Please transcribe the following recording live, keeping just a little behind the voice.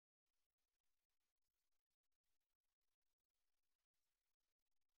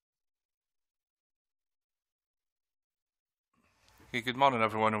Okay, good morning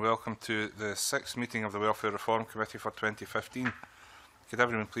everyone and welcome to the 6th meeting of the Welfare Reform Committee for 2015. Could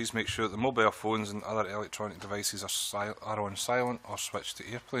everyone please make sure that the mobile phones and other electronic devices are on silent or switched to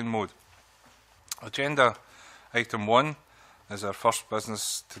airplane mode. Agenda item 1 is our first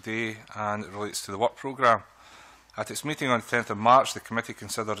business today and it relates to the work programme. At its meeting on the 10th of March, the committee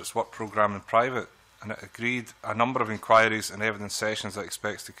considered its work programme in private and it agreed a number of inquiries and evidence sessions that it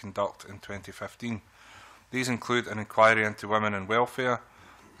expects to conduct in 2015. These include an inquiry into women and welfare,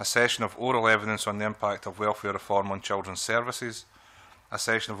 a session of oral evidence on the impact of welfare reform on children's services, a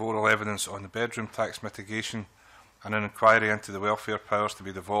session of oral evidence on the bedroom tax mitigation, and an inquiry into the welfare powers to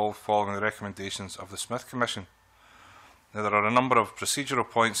be devolved following the recommendations of the Smith Commission. Now, there are a number of procedural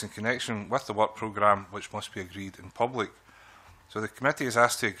points in connection with the work programme which must be agreed in public. So the committee is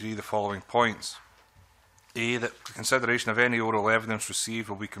asked to agree the following points. A, that the consideration of any oral evidence received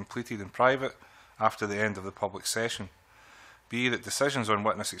will be completed in private after the end of the public session. B, that decisions on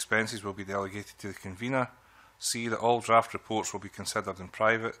witness expenses will be delegated to the convener. C, that all draft reports will be considered in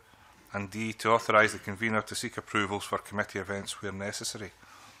private. And D, to authorise the convener to seek approvals for committee events where necessary.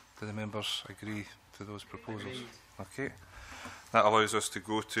 Do the members agree to those proposals? Agreed. Okay. That allows us to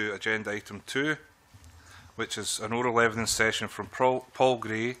go to agenda item 2, which is an oral evidence session from Paul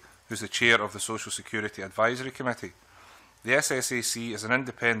Gray, who is the chair of the Social Security Advisory Committee. The SSAC is an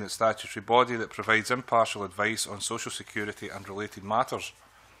independent statutory body that provides impartial advice on social security and related matters.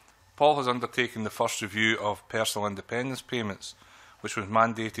 Paul has undertaken the first review of personal independence payments, which was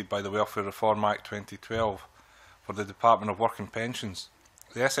mandated by the Welfare Reform Act 2012 for the Department of Work and Pensions.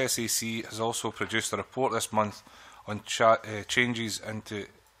 The SSAC has also produced a report this month on changes into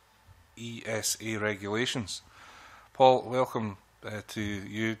ESA regulations. Paul, welcome to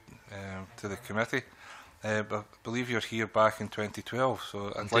you to the committee. I believe you're here back in 2012,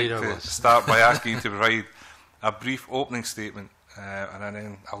 so I'd like to start by asking you to provide a brief opening statement, and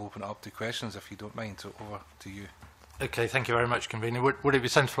then I'll open it up to questions if you don't mind. So over to you. Okay, thank you very much, Convener. Would it be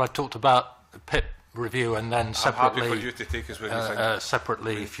sensible I talked about the PIP review and then separately, I'm happy for you to take us with you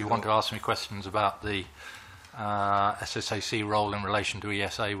separately, if you want to ask me questions about the SSAC role in relation to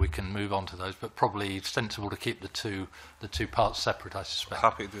ESA, we can move on to those, but probably sensible to keep the two parts separate, I suspect.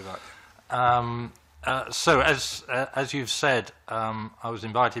 Happy to do that. So, as you've said, I was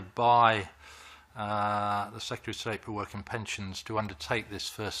invited by the Secretary of State for Work and Pensions to undertake this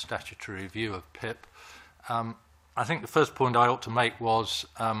first statutory review of PIP. I think the first point I ought to make was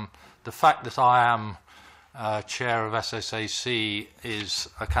the fact that I am chair of SSAC is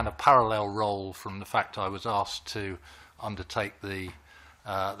a kind of parallel role from the fact I was asked to undertake the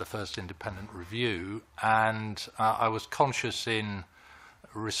first independent review, and I was conscious in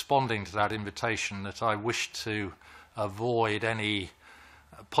responding to that invitation that I wished to avoid any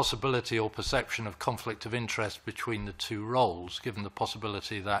possibility or perception of conflict of interest between the two roles, given the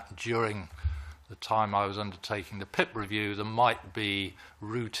possibility that during the time I was undertaking the PIP review there might be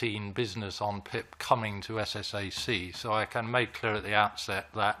routine business on PIP coming to SSAC. So I can make clear at the outset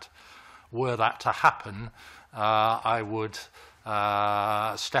that were that to happen, I would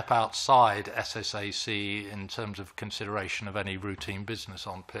step outside SSAC in terms of consideration of any routine business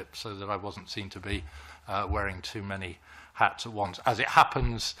on PIP, so that I wasn't seen to be wearing too many hats at once. As it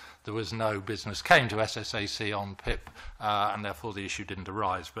happens, there was no business came to SSAC on PIP, and therefore the issue didn't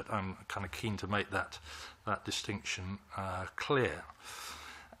arise, but I'm kind of keen to make that distinction clear.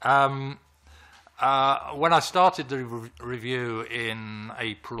 When I started the review in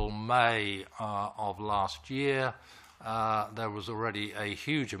April, May of last year, there was already a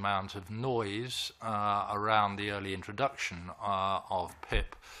huge amount of noise around the early introduction of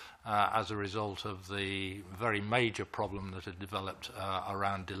PIP as a result of the very major problem that had developed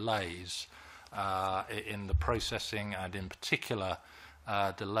around delays in the processing, and in particular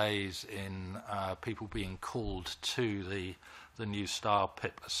delays in people being called to the new style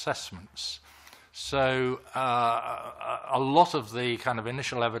PIP assessments. So a lot of the kind of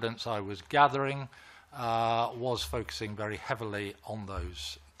initial evidence I was gathering was focusing very heavily on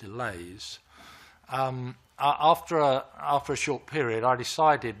those delays. After a short period, I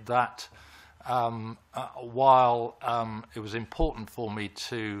decided that while it was important for me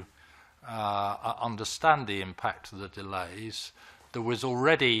to understand the impact of the delays, there'd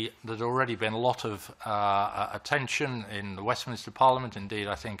already been a lot of attention in the Westminster Parliament, indeed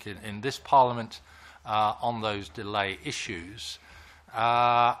I think in this Parliament, on those delay issues.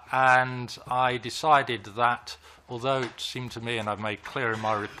 And I decided that, although it seemed to me, and I've made clear in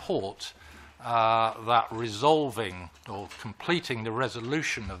my report, that resolving or completing the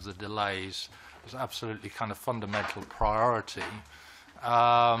resolution of the delays was absolutely kind of fundamental priority,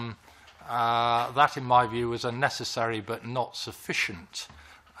 that, in my view, was a necessary but not sufficient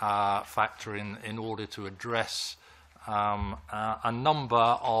factor in order to address a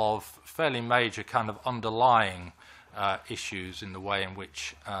number of fairly major kind of underlying issues in the way in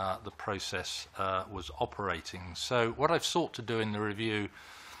which the process was operating. So what I've sought to do in the review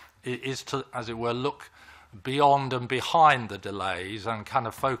is to, as it were, look beyond and behind the delays and kind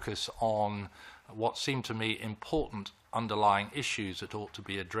of focus on what seemed to me important underlying issues that ought to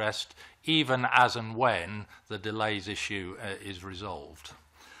be addressed, even as and when the delays issue is resolved.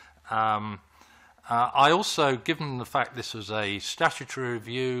 I also, given the fact this was a statutory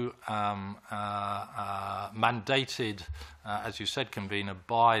review mandated, as you said, convener,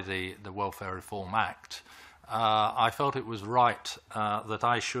 by the Welfare Reform Act, I felt it was right that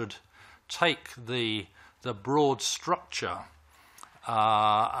I should take the broad structure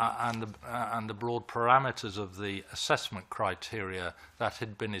and the broad parameters of the assessment criteria that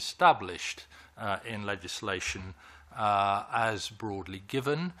had been established in legislation as broadly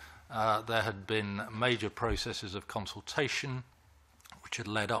given. There had been major processes of consultation which had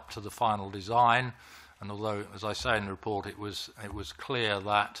led up to the final design, and although, as I say in the report, it was clear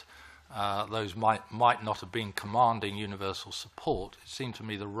that those might not have been commanding universal support, it seemed to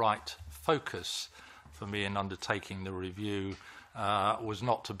me the right focus for me in undertaking the review was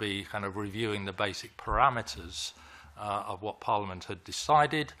not to be kind of reviewing the basic parameters of what Parliament had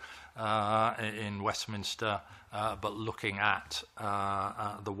decided in Westminster, but looking at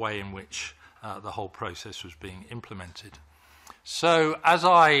the way in which the whole process was being implemented. So as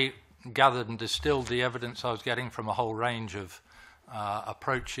I gathered and distilled the evidence I was getting from a whole range of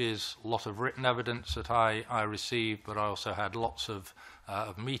approaches, a lot of written evidence that I received, but I also had lots of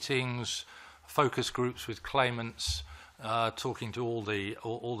meetings, focus groups with claimants, talking to all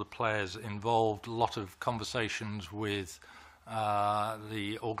the players involved, a lot of conversations with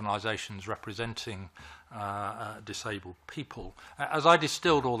the organisations representing disabled people. As I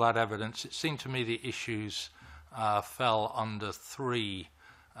distilled all that evidence, it seemed to me the issues fell under three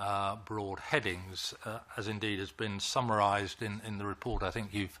broad headings, as indeed has been summarised in the report I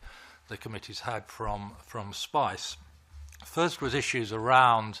think the committee's had from SPICE. First was issues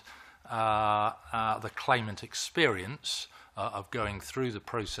around the claimant experience of going through the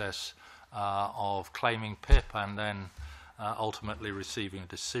process of claiming PIP and then ultimately receiving a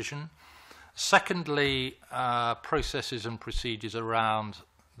decision. Secondly, processes and procedures around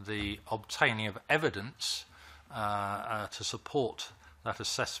the obtaining of evidence to support that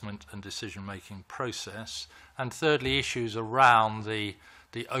assessment and decision-making process. And thirdly, issues around the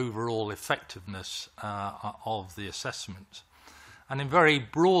overall effectiveness of the assessment. And in very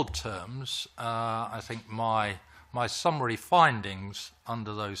broad terms, I think my summary findings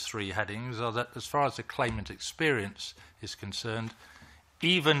under those three headings are that as far as the claimant experience is concerned,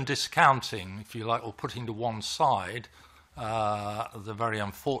 even discounting, if you like, or putting to one side the very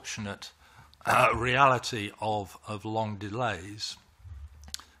unfortunate reality of long delays,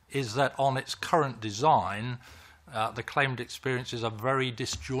 is that on its current design, the claimant experience is a very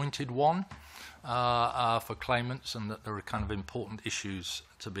disjointed one for claimants, and that there are kind of important issues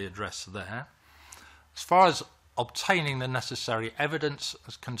to be addressed there. As far as obtaining the necessary evidence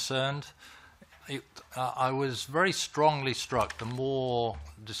is concerned, I was very strongly struck, the more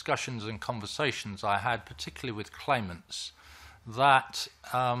discussions and conversations I had, particularly with claimants, that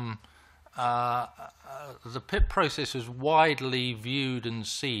the PIP process is widely viewed and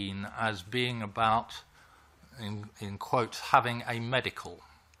seen as being about, in quotes, having a medical.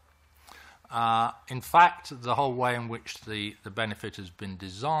 In fact, the whole way in which the benefit has been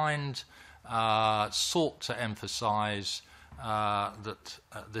designed sought to emphasise that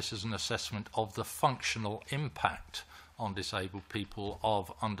this is an assessment of the functional impact on disabled people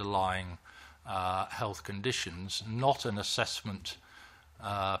of underlying health conditions, not an assessment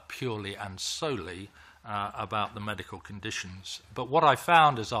purely and solely about the medical conditions. But what I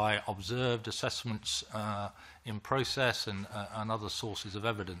found as I observed assessments in process and other sources of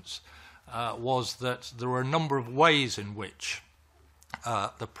evidence was that there were a number of ways in which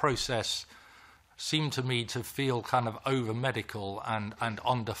the process seemed to me to feel kind of over-medical and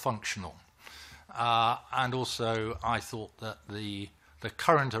under-functional. And also I thought that the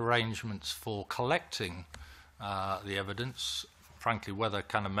current arrangements for collecting the evidence, frankly, whether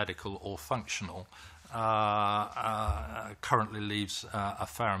kind of medical or functional, currently leaves a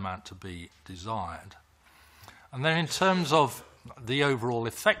fair amount to be desired. And then in terms of the overall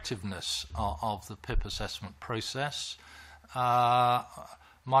effectiveness of the PIP assessment process,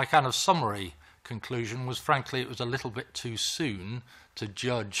 my kind of summary conclusion was, frankly, it was a little bit too soon to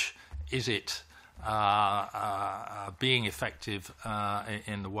judge, is it being effective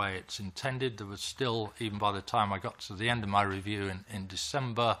in the way it's intended. There was still, even by the time I got to the end of my review in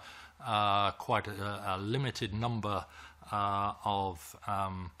December, quite a limited number of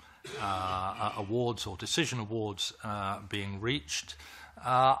awards or decision awards being reached.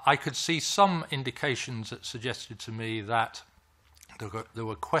 I could see some indications that suggested to me that there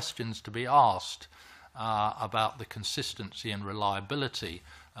were questions to be asked about the consistency and reliability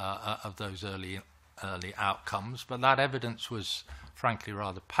of those early outcomes, but that evidence was frankly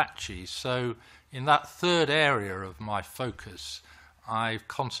rather patchy. So in that third area of my focus, I've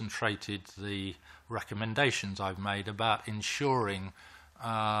concentrated the recommendations I've made about ensuring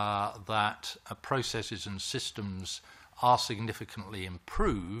that processes and systems are significantly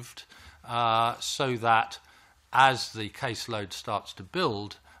improved so that as the caseload starts to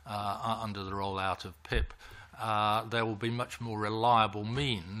build under the rollout of PIP, there will be much more reliable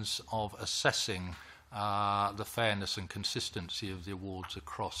means of assessing the fairness and consistency of the awards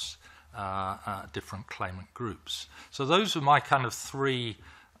across different claimant groups. So those are my kind of three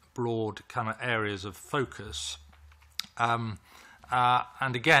broad kind of areas of focus. And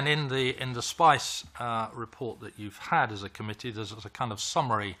again, in the SPICE report that you've had as a committee, there's a kind of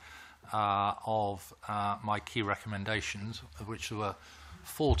summary of my key recommendations, of which there were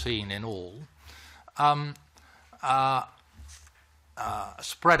 14 in all,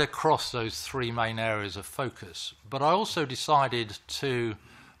 spread across those three main areas of focus. But I also decided to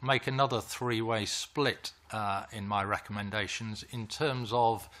make another three-way split in my recommendations in terms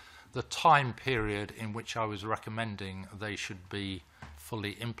of the time period in which I was recommending they should be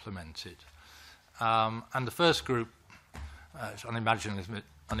fully implemented. And the first group,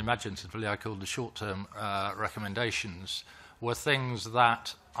 unimaginatively I called the short-term recommendations, were things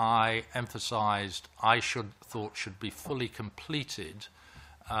that I emphasised thought should be fully completed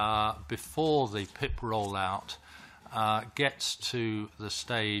before the PIP rollout gets to the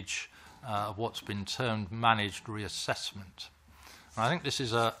stage of what's been termed managed reassessment. And I think this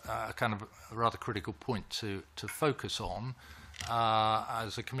is a kind of a rather critical point to focus on.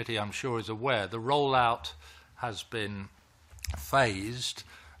 As the committee, I'm sure, is aware, the rollout has been phased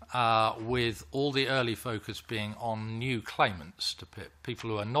with all the early focus being on new claimants to PIP, people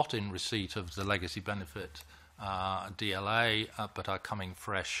who are not in receipt of the legacy benefit DLA but are coming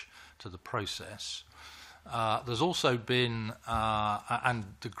fresh to the process. There's also been, and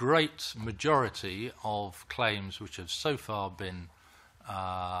the great majority of claims which have so far been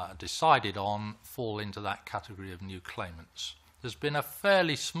decided on fall into that category of new claimants. There's been a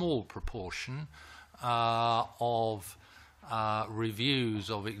fairly small proportion of reviews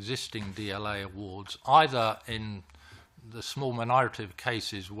of existing DLA awards, either in the small minority of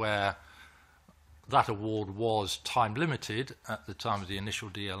cases where that award was time limited at the time of the initial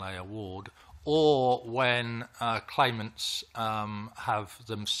DLA award, or when claimants have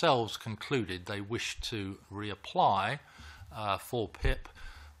themselves concluded they wish to reapply for PIP,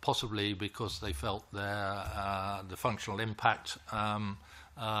 possibly because they felt the functional impact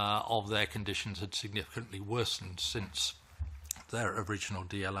of their conditions had significantly worsened since their original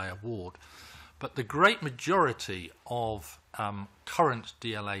DLA award. But the great majority of current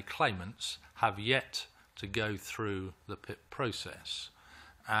DLA claimants have yet to go through the PIP process.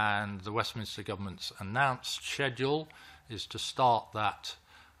 And the Westminster Government's announced schedule is to start that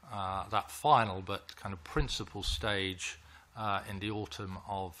final but kind of principal stage in the autumn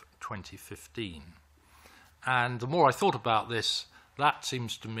of 2015. And the more I thought about this, that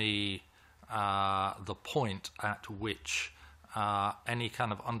seems to me the point at which any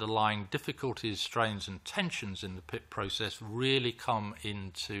kind of underlying difficulties, strains and tensions in the PIP process really come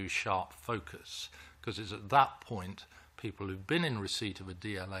into sharp focus, because it's at that point people who've been in receipt of a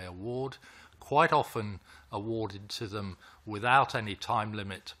DLA award, quite often awarded to them without any time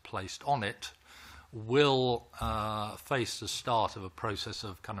limit placed on it, will face the start of a process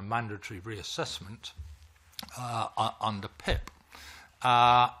of kind of mandatory reassessment under PIP.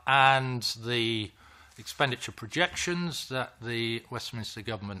 And the expenditure projections that the Westminster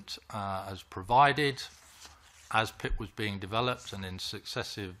Government has provided as PIP was being developed and in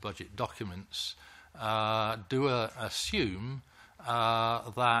successive budget documents do assume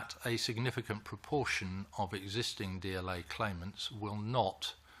that a significant proportion of existing DLA claimants will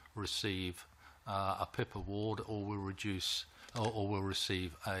not receive a PIP award or will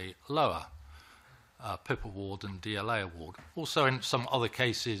receive a lower PIP award than DLA award. Also, in some other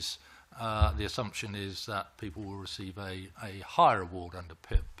cases, the assumption is that people will receive a higher award under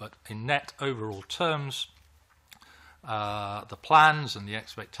PIP. But in net overall terms, the plans and the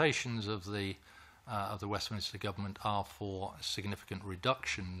expectations of the Westminster Government are for significant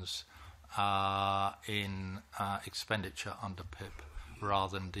reductions in expenditure under PIP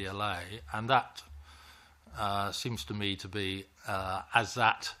rather than DLA, and that seems to me to be, as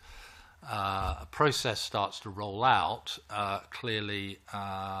that process starts to roll out, clearly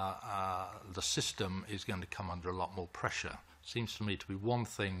the system is going to come under a lot more pressure. Seems to me to be one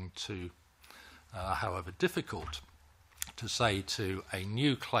thing to, however difficult, to say to a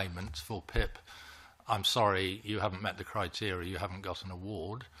new claimant for PIP, I'm sorry, you haven't met the criteria, you haven't got an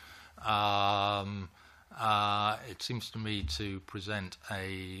award. It seems to me to present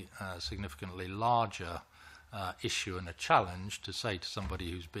a significantly larger issue and a challenge to say to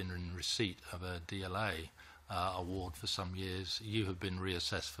somebody who's been in receipt of a DLA award for some years, you have been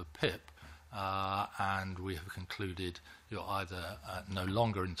reassessed for PIP, and we have concluded you're either no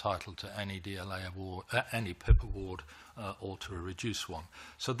longer entitled to any DLA award, any PIP award, or to a reduced one.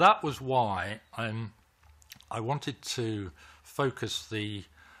 So that was why I wanted to focus the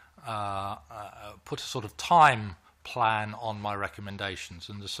put a sort of time plan on my recommendations,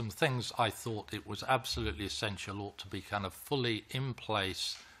 and there's some things I thought it was absolutely essential ought to be kind of fully in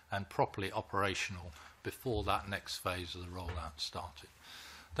place and properly operational before that next phase of the rollout started.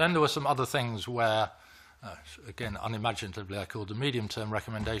 Then there were some other things where, again, unimaginatively I called the medium-term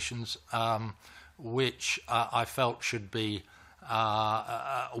recommendations, which I felt should be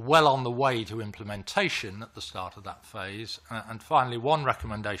well on the way to implementation at the start of that phase. And finally, one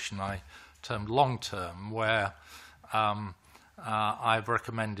recommendation I termed long-term, where I've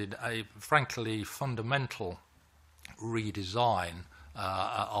recommended a frankly fundamental redesign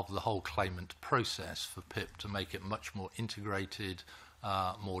of the whole claimant process for PIP to make it much more integrated,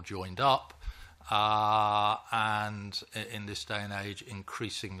 more joined up, and in this day and age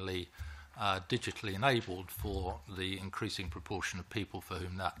increasingly digitally enabled for the increasing proportion of people for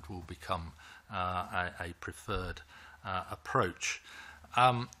whom that will become a preferred approach.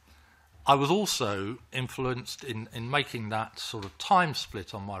 I was also influenced in making that sort of time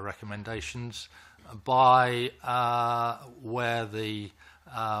split on my recommendations by where the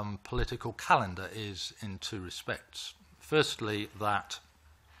political calendar is in two respects. Firstly, that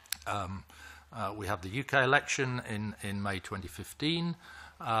we have the UK election in May 2015,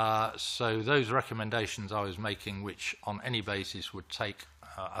 so those recommendations I was making, which on any basis would take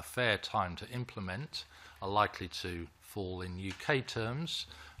a fair time to implement, are likely to fall in UK terms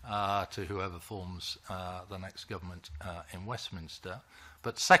to whoever forms the next government in Westminster.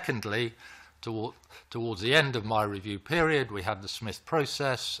 But secondly, towards the end of my review period, we had the Smith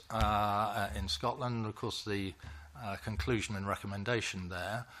process in Scotland. Of course, the conclusion and recommendation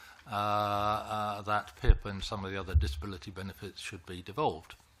there that PIP and some of the other disability benefits should be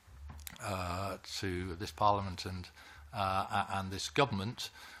devolved to this Parliament and this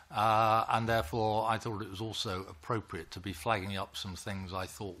government. And therefore I thought it was also appropriate to be flagging up some things I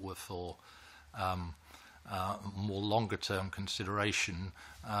thought were for more longer term consideration,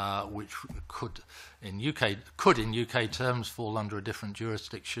 which could in UK terms fall under a different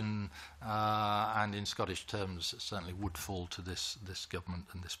jurisdiction, and in Scottish terms certainly would fall to this government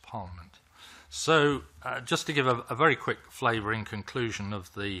and this Parliament. So just to give a very quick flavour in conclusion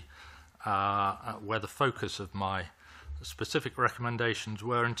of the where the focus of my specific recommendations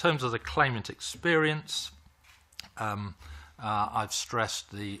were. In terms of the claimant experience, I've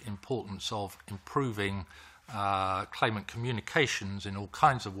stressed the importance of improving claimant communications in all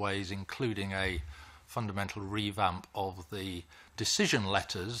kinds of ways, including a fundamental revamp of the decision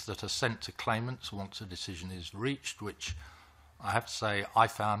letters that are sent to claimants once a decision is reached, which I have to say I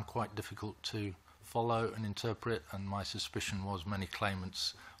found quite difficult to follow and interpret, and my suspicion was many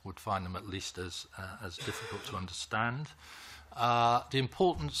claimants would find them at least as difficult to understand. The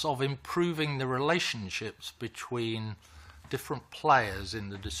importance of improving the relationships between different players in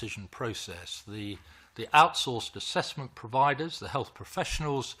the decision process. The outsourced assessment providers, the health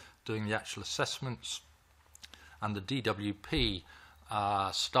professionals doing the actual assessments, and the DWP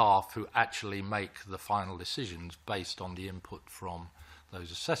staff who actually make the final decisions based on the input from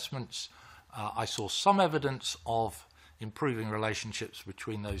those assessments. I saw some evidence of improving relationships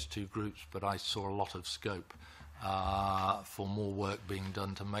between those two groups, but I saw a lot of scope for more work being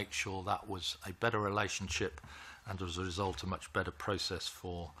done to make sure that was a better relationship and as a result a much better process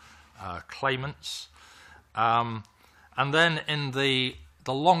for claimants. And then in the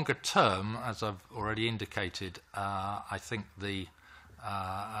longer term, as I've already indicated, I think the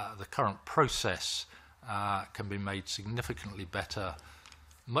current process can be made significantly better,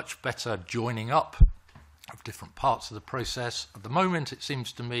 much better joining up of different parts of the process. At the moment, it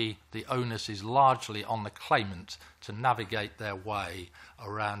seems to me the onus is largely on the claimant to navigate their way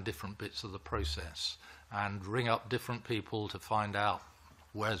around different bits of the process and ring up different people to find out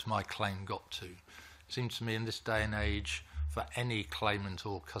where's my claim got to? It seems to me in this day and age, for any claimant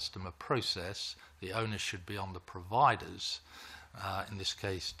or customer process, the onus should be on the providers, in this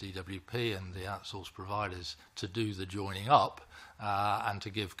case DWP and the outsourced providers, to do the joining up and to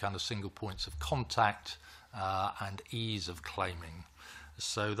give kind of single points of contact and ease of claiming.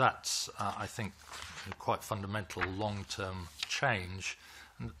 So that's, I think, a quite fundamental long-term change,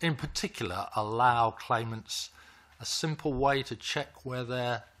 and in particular allow claimants a simple way to check where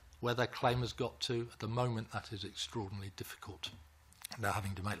their claim has got to. At the moment, that is extraordinarily difficult. They're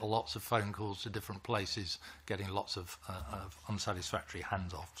having to make lots of phone calls to different places, getting lots of unsatisfactory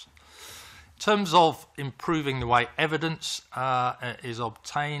handoffs. In terms of improving the way evidence is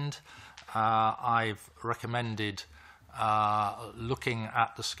obtained, I've recommended looking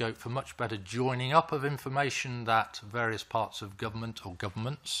at the scope for much better joining up of information that various parts of government or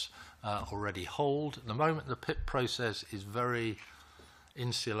governments already hold. At the moment, the PIP process is very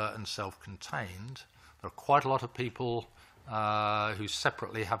insular and self-contained. There are quite a lot of people who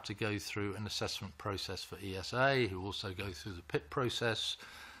separately have to go through an assessment process for ESA, who also go through the PIP process.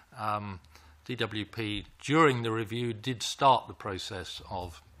 DWP, during the review, did start the process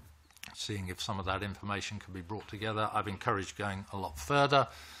of seeing if some of that information can be brought together. I've encouraged going a lot further,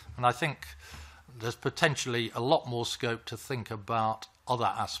 and I think there's potentially a lot more scope to think about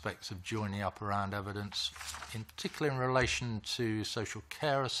other aspects of joining up around evidence, in particular in relation to social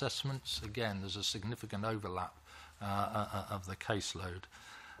care assessments. Again, there's a significant overlap of the caseload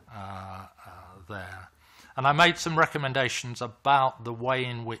there. And I made some recommendations about the way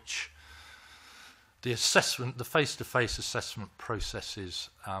in which the assessment, the face-to-face assessment processes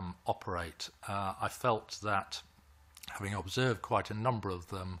operate. I felt that, having observed quite a number of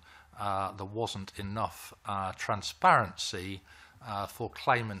them, there wasn't enough transparency for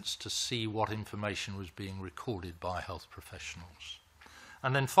claimants to see what information was being recorded by health professionals.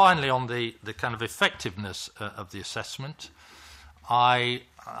 And then finally, on the kind of effectiveness of the assessment, I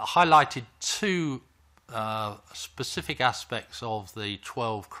highlighted two specific aspects of the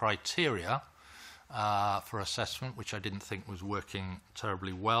 12 criteria for assessment, which I didn't think was working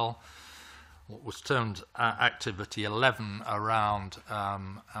terribly well. What was termed activity 11 around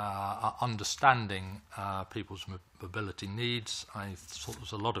understanding people's mobility needs. I thought there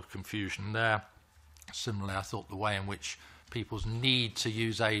was a lot of confusion there. Similarly, I thought the way in which people's need to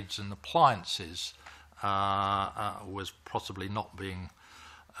use aids and appliances was possibly not being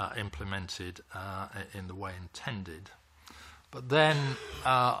implemented in the way intended. But then,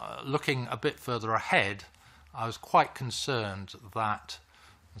 looking a bit further ahead, I was quite concerned that,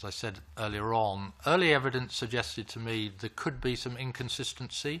 as I said earlier on, early evidence suggested to me there could be some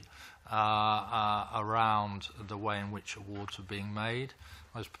inconsistency around the way in which awards were being made.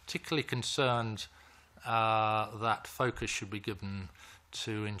 I was particularly concerned that focus should be given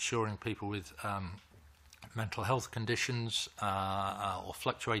to ensuring people with mental health conditions or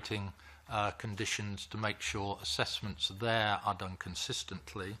fluctuating conditions, to make sure assessments there are done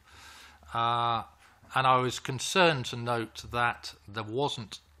consistently. And I was concerned to note that there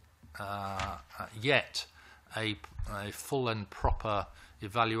wasn't yet a full and proper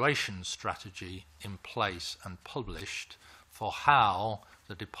evaluation strategy in place and published for how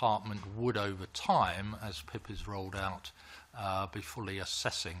the department would, over time, as PIP is rolled out, be fully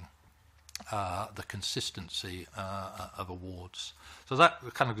assessing the consistency of awards. So that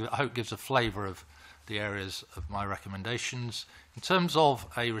kind of, I hope, gives a flavour of the areas of my recommendations. In terms of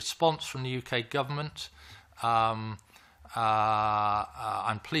a response from the UK government, I'm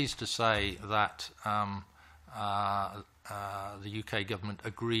pleased to say that the UK government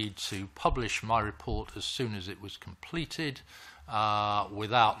agreed to publish my report as soon as it was completed,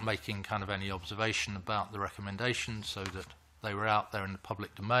 without making kind of any observation about the recommendations, so that they were out there in the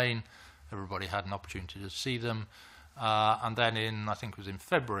public domain. Everybody had an opportunity to see them. And then in, I think it was in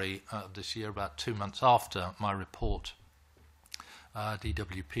February of this year, about 2 months after my report,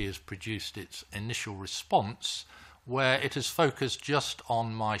 DWP has produced its initial response, where it has focused just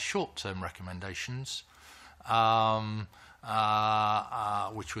on my short-term recommendations,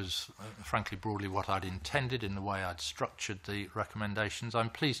 which was, frankly, broadly what I'd intended in the way I'd structured the recommendations. I'm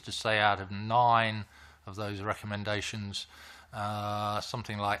pleased to say out of 9 of those recommendations,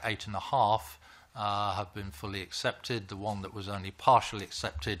 something like 8.5 have been fully accepted. The one that was only partially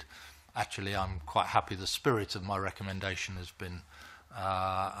accepted, actually I'm quite happy the spirit of my recommendation has been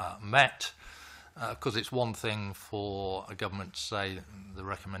met. Because it's one thing for a government to say the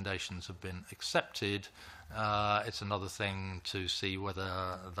recommendations have been accepted, it's another thing to see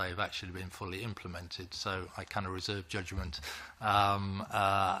whether they've actually been fully implemented. So I kind of reserve judgment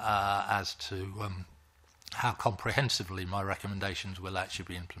as to how comprehensively my recommendations will actually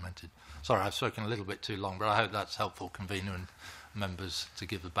be implemented. Sorry, I've spoken a little bit too long, but I hope that's helpful, convener and members, to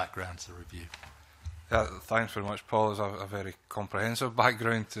give the background to the review. Yeah, thanks very much, Paul. It's a very comprehensive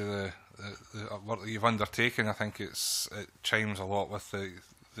background to the work that you've undertaken. I think it chimes a lot with the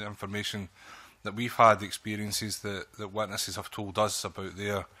information that we've had, the experiences that witnesses have told us about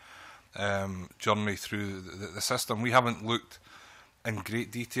their journey through the system. We haven't looked in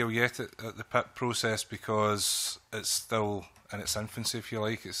great detail yet at the PIP process because it's still in its infancy, if you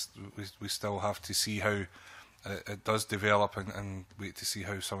like. We still have to see how it does develop and wait to see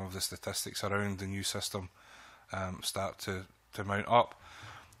how some of the statistics around the new system start to mount up.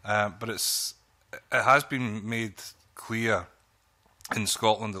 But it has been made clear in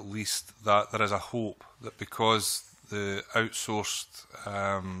Scotland, at least, that there is a hope that because the outsourced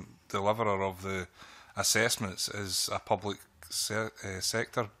deliverer of the assessments is a public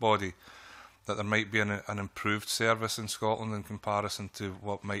sector body, that there might be an improved service in Scotland in comparison to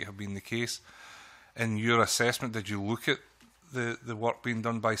what might have been the case. In your assessment, did you look at the work being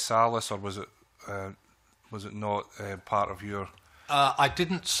done by Salus, or was it not part of your? I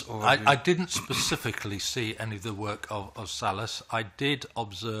didn't specifically see any of the work of Salus. I did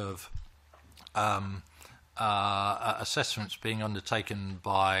observe assessments being undertaken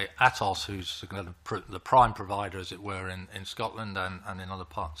by Atos, who's the prime provider, as it were, in Scotland and in other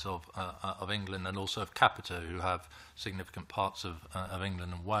parts of England, and also of Capita, who have significant parts of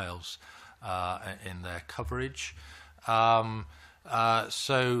England and Wales in their coverage. So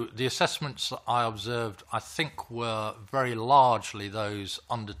the assessments that I observed, I think, were very largely those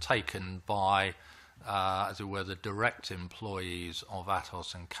undertaken by, as it were, the direct employees of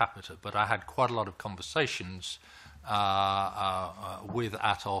Atos and Capita. But I had quite a lot of conversations with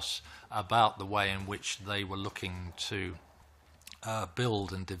Atos about the way in which they were looking to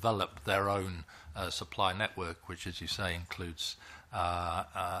build and develop their own supply network, which, as you say, includes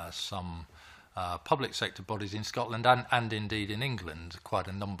some public sector bodies in Scotland and indeed in England. Quite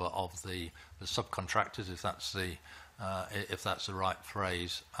a number of the subcontractors, if that's the right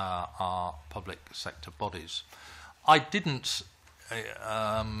phrase, are public sector bodies. I didn't,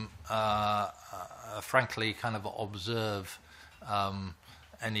 frankly, kind of observe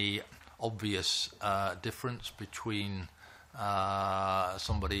any obvious difference between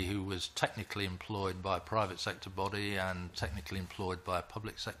somebody who was technically employed by a private sector body and technically employed by a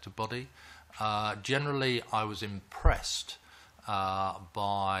public sector body. Generally, I was impressed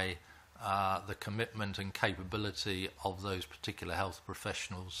by the commitment and capability of those particular health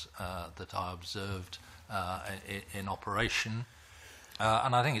professionals that I observed in operation.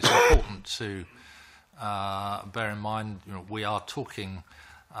 And I think it's important to bear in mind, we are talking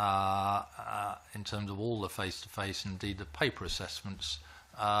in terms of all the face-to-face, indeed the paper assessments,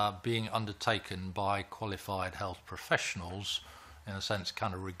 being undertaken by qualified health professionals, in a sense,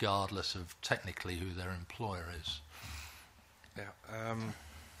 kind of regardless of technically who their employer is. Yeah.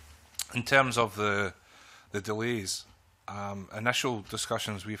 In terms of the delays, initial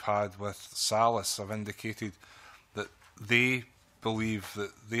discussions we've had with Salus have indicated that they believe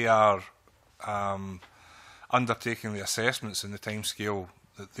that they are undertaking the assessments in the timescale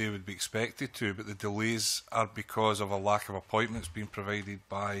that they would be expected to, but the delays are because of a lack of appointments being provided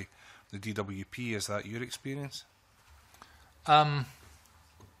by the DWP. Is that your experience? Not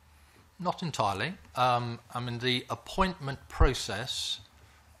entirely. I mean, the appointment process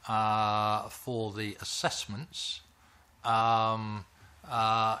for the assessments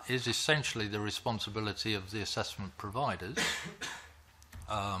is essentially the responsibility of the assessment providers.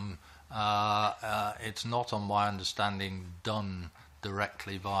 It's not, on my understanding, done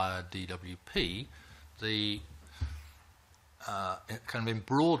directly via DWP. Kind of in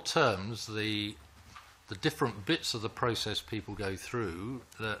broad terms, the different bits of the process people go through,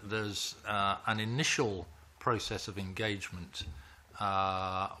 there's an initial process of engagement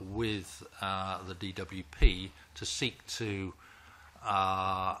with the DWP to seek to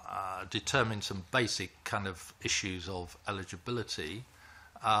determine some basic kind of issues of eligibility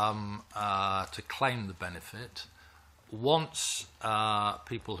to claim the benefit. Once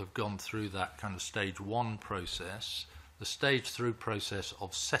people have gone through that kind of stage one process, the stage through process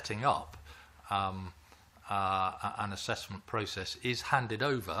of setting up an assessment process is handed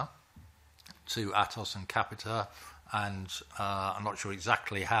over to Atos and Capita, and I'm not sure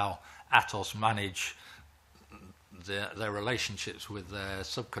exactly how Atos manage their relationships with their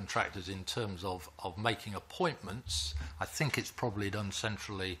subcontractors in terms of making appointments. I think it's probably done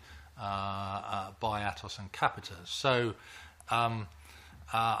centrally by Atos and Capita. So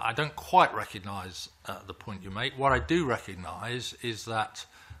I don't quite recognise the point you make. What I do recognise is that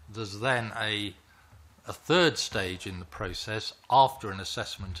there's then a third stage in the process after an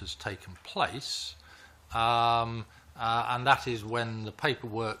assessment has taken place, and that is when the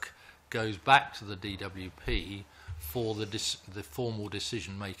paperwork goes back to the DWP for the formal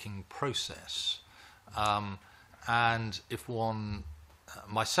decision-making process. And if one,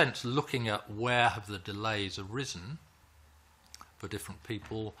 my sense, looking at where have the delays arisen for different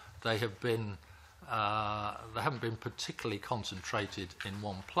people, they haven't been particularly concentrated in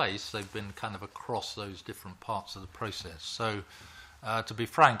one place. They've been kind of across those different parts of the process. So, to be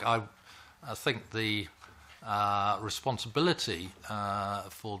frank, I think the responsibility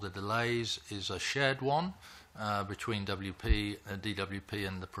for the delays is a shared one between DWP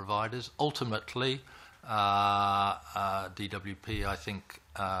and the providers. Ultimately, DWP, I think,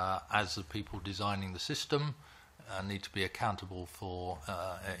 as the people designing the system, need to be accountable for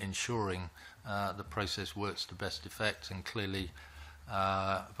ensuring the process works to best effect, and clearly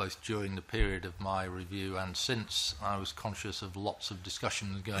both during the period of my review and since, I was conscious of lots of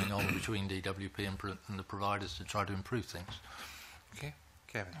discussions going on between DWP and the providers to try to improve things. Okay,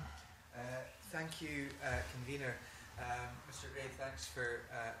 Kevin. Thank you, Convener. Mr. Gray, thanks for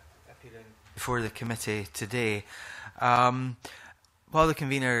appearing before the committee today. While the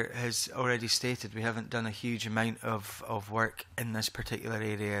Convener has already stated we haven't done a huge amount of work in this particular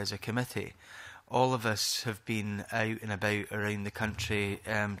area as a committee, all of us have been out and about around the country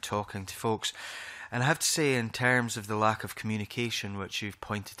talking to folks. And I have to say, in terms of the lack of communication which you've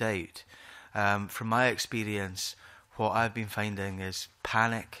pointed out, from my experience, what I've been finding is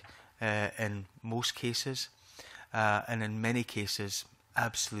panic in most cases, and in many cases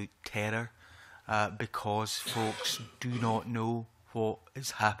absolute terror, because folks do not know what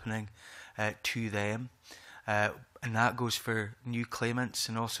is happening to them, and that goes for new claimants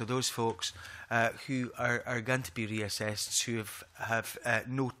and also those folks who are going to be reassessed, who have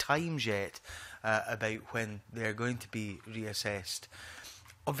no times yet about when they're going to be reassessed.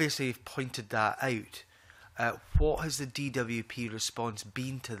 Obviously, you've pointed that out. What has the DWP response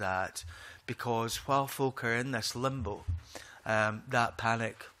been to that? Because while folk are in this limbo, that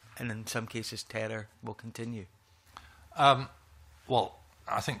panic and in some cases terror will continue. Well,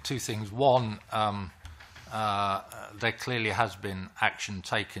 I think two things. One, there clearly has been action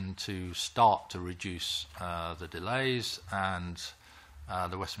taken to start to reduce the delays, and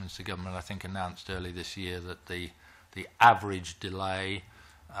the Westminster Government, I think, announced early this year that the average delay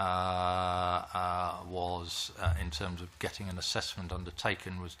was, in terms of getting an assessment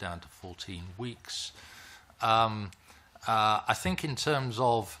undertaken, was down to 14 weeks. I think in terms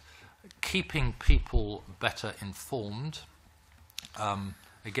of keeping people better informed,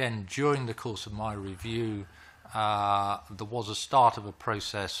 again, during the course of my review, there was a start of a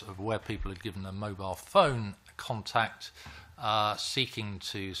process of where people had given a mobile phone contact, seeking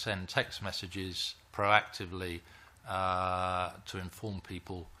to send text messages proactively to inform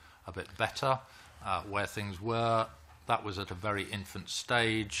people a bit better where things were. That was at a very infant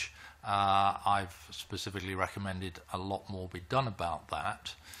stage. I've specifically recommended a lot more be done about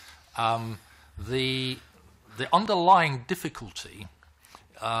that. The underlying difficulty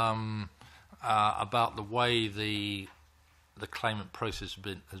about the way the claimant process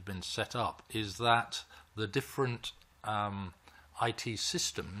has been set up is that the different IT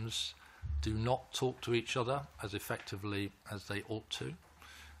systems do not talk to each other as effectively as they ought to,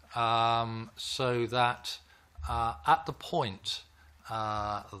 so that at the point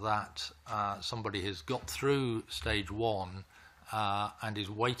that somebody has got through stage one and is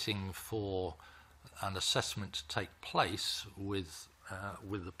waiting for an assessment to take place with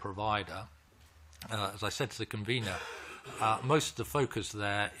the provider, as I said to the convener, most of the focus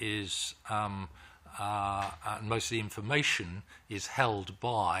there is, and most of the information is held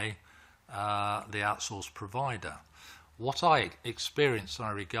by the outsourced provider. What I experienced and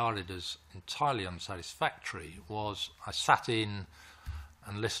I regarded as entirely unsatisfactory was I sat in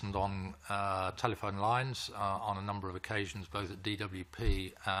and listened on telephone lines on a number of occasions, both at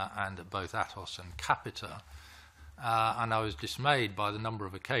DWP and at both Atos and Capita, and I was dismayed by the number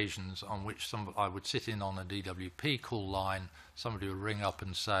of occasions on which I would sit in on a DWP call line, somebody would ring up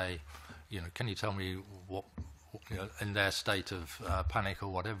and say, can you tell me what, in their state of panic or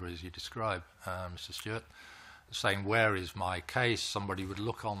whatever as you describe, Mr. Stewart, saying, where is my case? Somebody would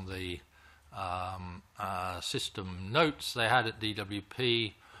look on the system notes they had at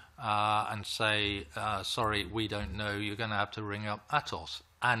DWP and say, sorry, we don't know, you're going to have to ring up Atos,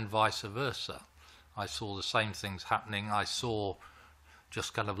 and vice versa. I saw the same things happening. I saw,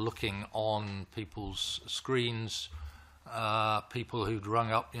 just kind of looking on people's screens, people who'd rung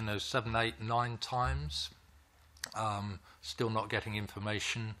up 7, 8, 9 times, still not getting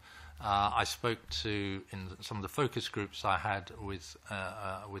information. I spoke to, in some of the focus groups I had with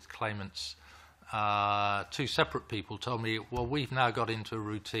claimants, two separate people told me, well, we've now got into a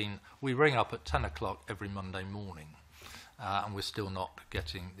routine. We ring up at 10 o'clock every Monday morning, and we're still not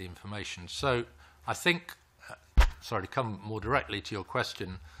getting the information. So I think, sorry, to come more directly to your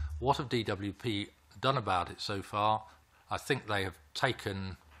question, what have DWP done about it so far? I think they have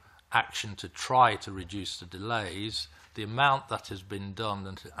taken action to try to reduce the delays. The amount that has been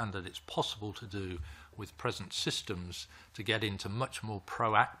done and that it's possible to do with present systems to get into much more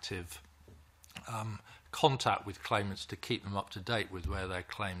proactive contact with claimants to keep them up to date with where their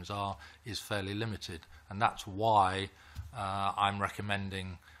claims are is fairly limited. And that's why I'm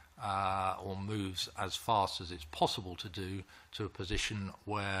recommending or moves as fast as it's possible to do to a position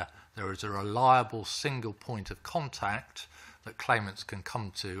where there is a reliable single point of contact that claimants can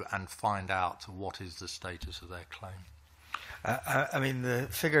come to and find out what is the status of their claim. I mean, the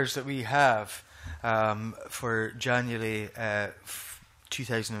figures that we have for January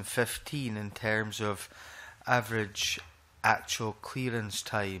 2015 in terms of average actual clearance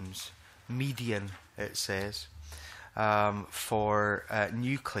times, median, it says, for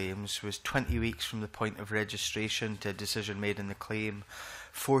new claims was 20 weeks from the point of registration to a decision made in the claim,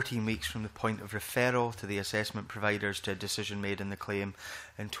 14 weeks from the point of referral to the assessment providers to a decision made in the claim,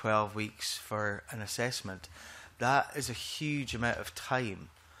 and 12 weeks for an assessment. That is a huge amount of time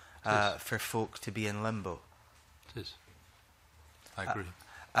for folk to be in limbo. It is. I agree.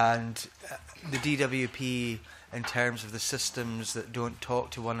 And the DWP, in terms of the systems that don't talk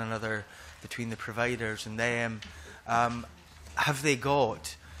to one another between the providers and them, have they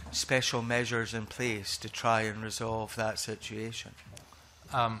got special measures in place to try and resolve that situation?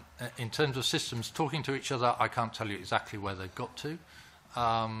 In terms of systems talking to each other, I can't tell you exactly where they've got to.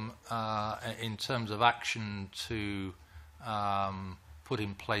 In terms of action to put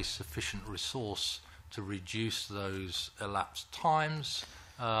in place sufficient resource to reduce those elapsed times,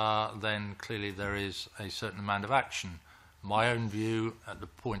 then clearly there is a certain amount of action. My own view at the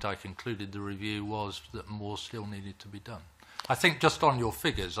point I concluded the review was that more still needed to be done. I think just on your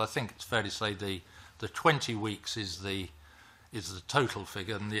figures, I think it's fair to say the 20 weeks is the total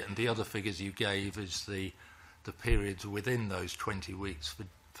figure, and the other figures you gave is the periods within those 20 weeks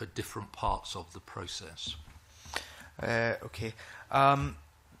for different parts of the process. Okay.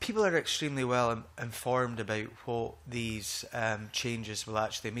 People are extremely well informed about what these changes will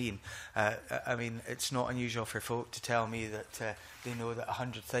actually mean. I mean, it's not unusual for folk to tell me that they know that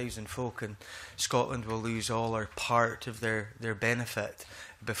 100,000 folk in Scotland will lose all or part of their benefit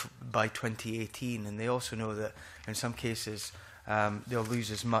by 2018, and they also know that in some cases they'll lose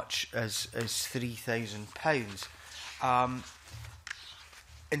as much as £3,000.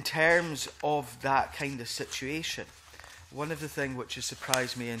 In terms of that kind of situation, one of the things which has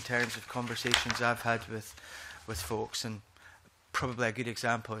surprised me in terms of conversations I've had with folks, and probably a good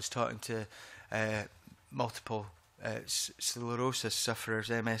example is talking to multiple sclerosis sufferers,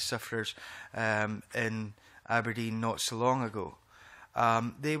 MS sufferers in Aberdeen not so long ago.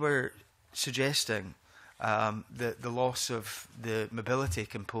 They were suggesting that the loss of the mobility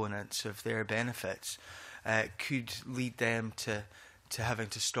components of their benefits could lead them to having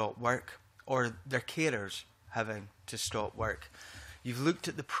to stop work, or their carers having to stop work. You've looked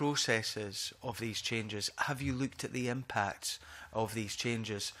at the processes of these changes. Have you looked at the impacts of these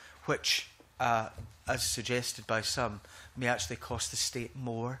changes, which, as suggested by some, may actually cost the state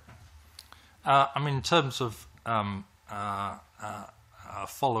more? I mean, in terms of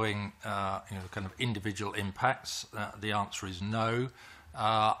following, kind of individual impacts, the answer is no.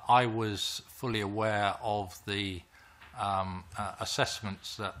 I was fully aware of the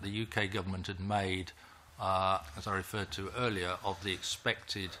assessments that the UK government had made, as I referred to earlier, of the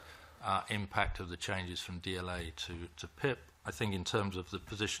expected impact of the changes from DLA to PIP. I think in terms of the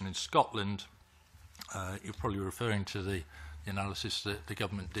position in Scotland, you're probably referring to the analysis that the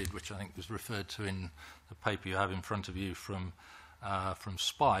government did, which I think was referred to in the paper you have in front of you from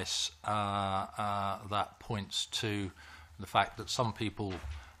SPICE, that points to the fact that some people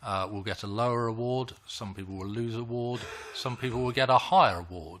will get a lower award, some people will lose award, some people will get a higher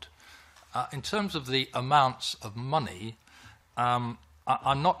award. In terms of the amounts of money, I'm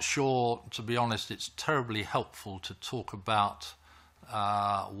not sure, to be honest, it's terribly helpful to talk about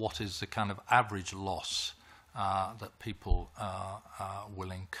what is the kind of average loss that people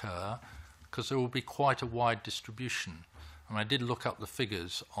will incur, because there will be quite a wide distribution. I mean, I did look up the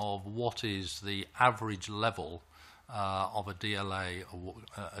figures of what is the average level of a DLA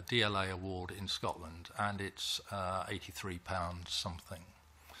award in Scotland, and it's £83 something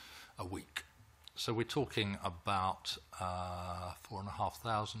a week. So we're talking about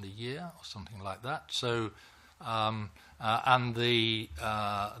 4,500 a year or something like that. So, and the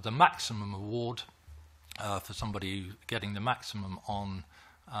maximum award for somebody getting the maximum on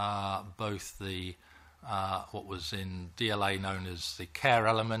both the what was in DLA known as the care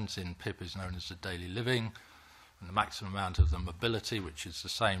element, in PIP is known as the daily living, and the maximum amount of the mobility, which is the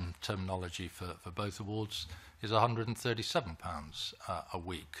same terminology for both awards, is £137 a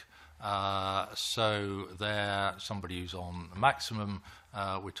week. So there, somebody who's on the maximum,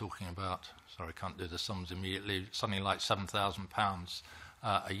 we're talking about, sorry, I can't do the sums immediately, something like £7,000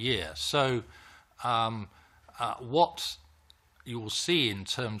 a year. So what you will see in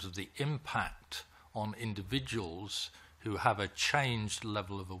terms of the impact on individuals who have a changed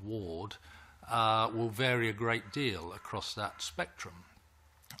level of award will vary a great deal across that spectrum.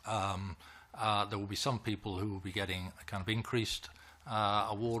 There will be some people who will be getting a kind of increased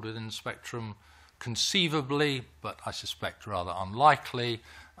award within the spectrum, conceivably, but I suspect rather unlikely.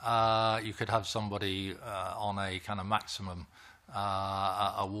 You could have somebody on a kind of maximum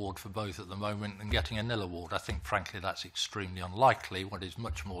award for both at the moment and getting a nil award. I think, frankly, that's extremely unlikely. What is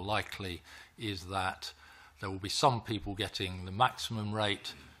much more likely is that there will be some people getting the maximum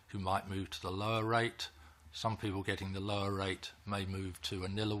rate who might move to the lower rate. Some people getting the lower rate may move to a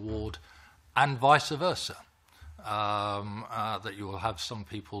nil award, and vice versa. That you will have some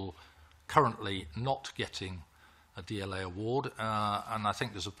people currently not getting a DLA award, and I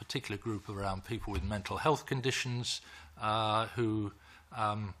think there's a particular group around people with mental health conditions who,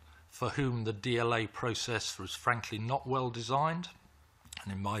 for whom the DLA process was frankly not well designed.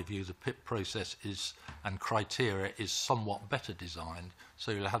 And in my view, the PIP process is, and criteria is somewhat better designed,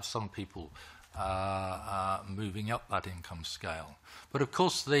 so you'll have some people moving up that income scale. But of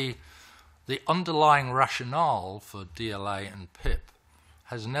course, the underlying rationale for DLA and PIP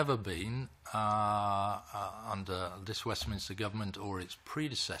has never been, under this Westminster government or its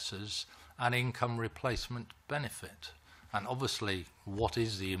predecessors, an income replacement benefit. And obviously, what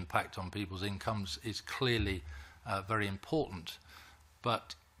is the impact on people's incomes is clearly very important.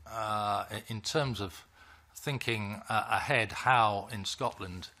 But in terms of thinking ahead how in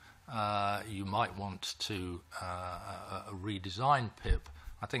Scotland you might want to redesign PIP,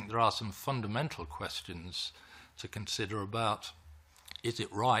 I think there are some fundamental questions to consider about, is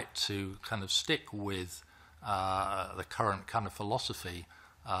it right to kind of stick with the current kind of philosophy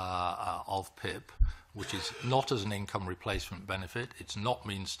of PIP, which is not as an income replacement benefit, it's not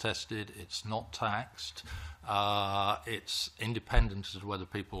means tested, it's not taxed, it's independent as to whether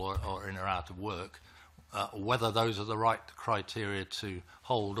people are in or out of work, whether those are the right criteria to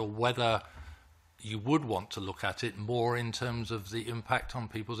hold, or whether you would want to look at it more in terms of the impact on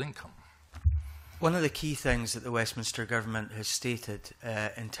people's income. One of the key things that the Westminster government has stated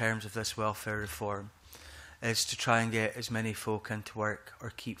in terms of this welfare reform is to try and get as many folk into work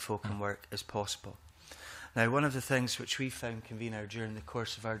or keep folk in work as possible. Now, one of the things which we found, convener, during the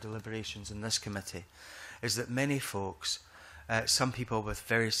course of our deliberations in this committee is that many folks, some people with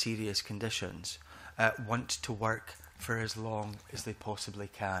very serious conditions, want to work for as long as they possibly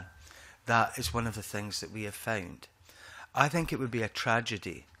can. That is one of the things that we have found. I think it would be a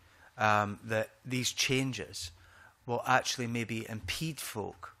tragedy that these changes will actually maybe impede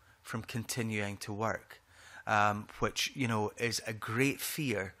folk from continuing to work, which, you know, is a great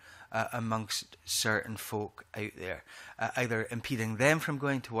fear amongst certain folk out there, either impeding them from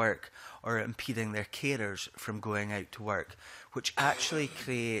going to work or impeding their carers from going out to work, which actually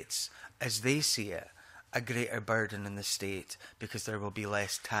creates, as they see it, a greater burden in the state, because there will be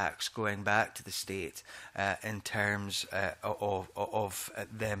less tax going back to the state in terms of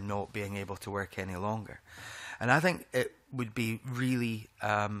them not being able to work any longer. And I think it would be really,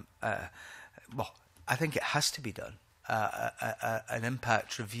 well, I think it has to be done, an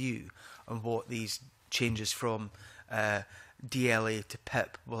impact review on what these changes from DLA to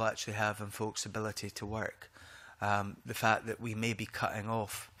PIP will actually have on folks' ability to work. The fact that we may be cutting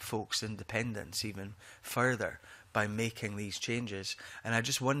off folks' independence even further by making these changes. And I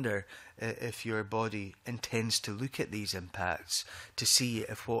just wonder if your body intends to look at these impacts to see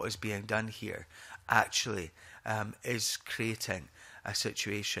if what is being done here actually is creating a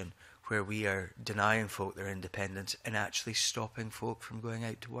situation where we are denying folk their independence and actually stopping folk from going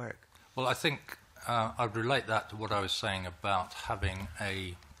out to work. Well, I think I'd relate that to what I was saying about having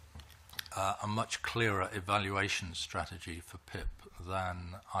a much clearer evaluation strategy for PIP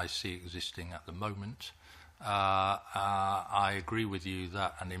than I see existing at the moment. I agree with you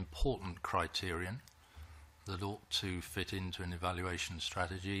that an important criterion that ought to fit into an evaluation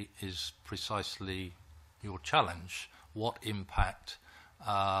strategy is precisely your challenge. What impact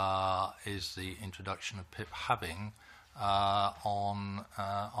is the introduction of PIP having on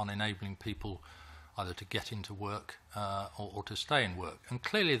enabling people either to get into work or to stay in work. And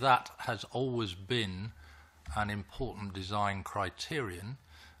clearly that has always been an important design criterion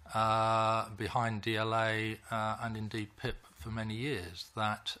behind DLA and indeed PIP for many years,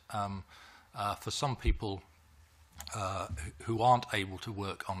 that for some people who aren't able to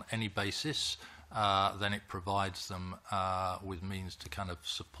work on any basis, then it provides them with means to kind of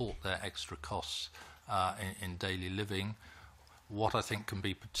support their extra costs in daily living. What I think can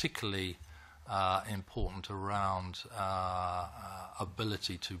be particularly important around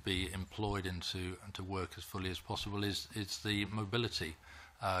ability to be employed and to work as fully as possible is the mobility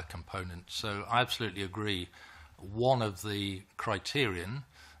component. So I absolutely agree. One of the criteria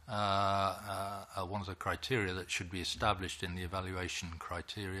that should be established in the evaluation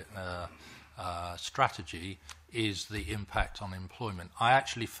criteria strategy is the impact on employment. I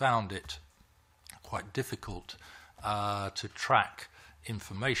actually found it quite difficult to track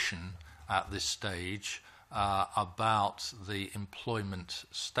information at this stage about the employment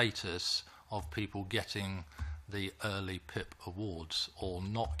status of people getting the early PIP awards or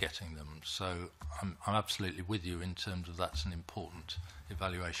not getting them. So I'm absolutely with you in terms of that's an important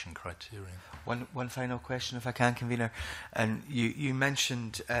evaluation criterion. One final question, if I can, Convener. And you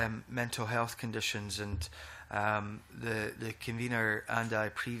mentioned mental health conditions, and the Convener and I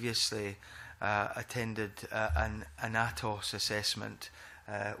previously attended an ATOS assessment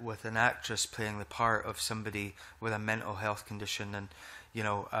with an actress playing the part of somebody with a mental health condition, and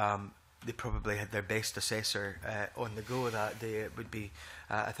they probably had their best assessor on the go that day, it would be,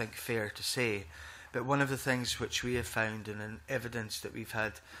 I think, fair to say. But one of the things which we have found, and an evidence that we've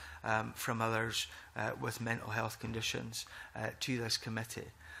had from others with mental health conditions to this committee,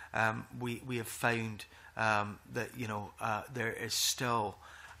 we have found that there is still,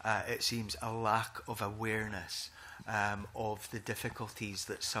 it seems, a lack of awareness of the difficulties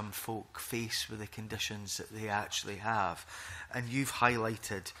that some folk face with the conditions that they actually have. And you've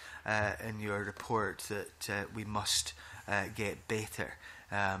highlighted in your report that we must get better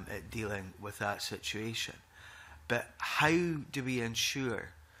at dealing with that situation. But how do we ensure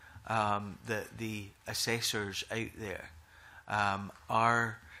that the assessors out there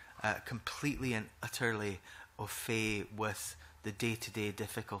are completely and utterly au fait with the day-to-day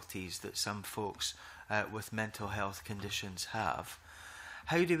difficulties that some folks with mental health conditions have?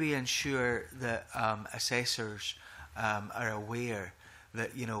 How do we ensure that assessors are aware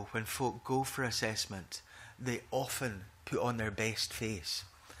that, when folk go for assessment, they often put on their best face?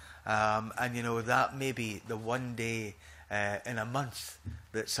 And, that may be the one day in a month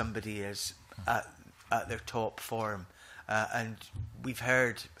that somebody is at their top form. And we've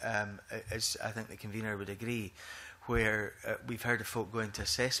heard, as I think the convener would agree, where we've heard of folk going to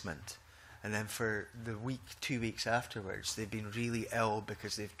assessment, and then for the week, 2 weeks afterwards, they've been really ill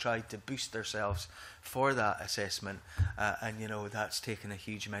because they've tried to boost themselves for that assessment, and that's taken a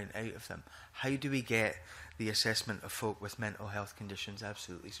huge amount out of them. How do we get the assessment of folk with mental health conditions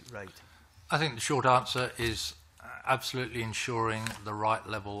absolutely right? I think the short answer is absolutely ensuring the right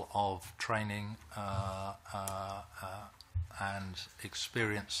level of training and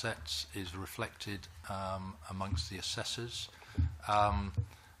experience sets is reflected amongst the assessors. In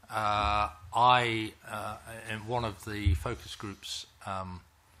one of the focus groups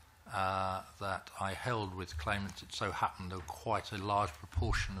that I held with claimants, it so happened there were quite a large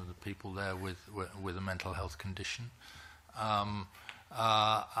proportion of the people there with a mental health condition.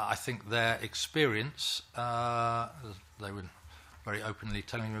 I think their experience, they were very openly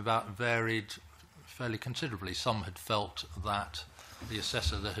telling me about, varied fairly considerably. Some had felt that the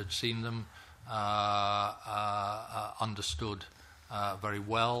assessor that had seen them understood very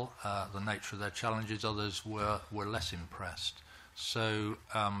well the nature of their challenges. Others were less impressed. So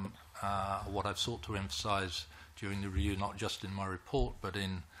what I've sought to emphasise during the review, not just in my report but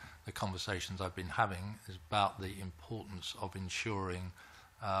in the conversations I've been having, is about the importance of ensuring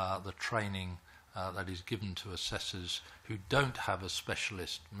the training that is given to assessors who don't have a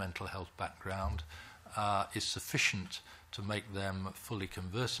specialist mental health background is sufficient to make them fully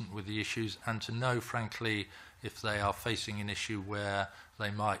conversant with the issues, and to know, frankly, if they are facing an issue where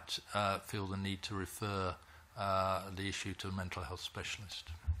they might feel the need to refer the issue to a mental health specialist.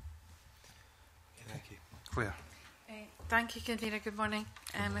 Thank you. Claire. Thank you, Convener. Good morning,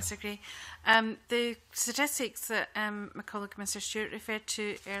 Mr. Gray. The statistics that my colleague Mr. Stewart referred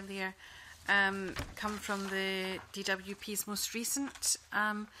to earlier come from the DWP's most recent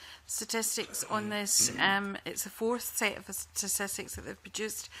statistics on this. It's the fourth set of statistics that they've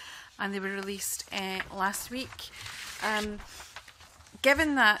produced, and they were released last week.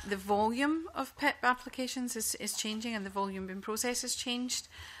 given that the volume of PIP applications is changing and the volume in process has changed,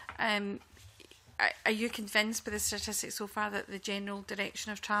 are you convinced by the statistics so far that the general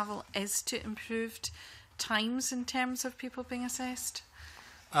direction of travel is to improved times in terms of people being assessed?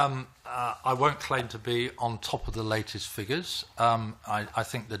 I won't claim to be on top of the latest figures. I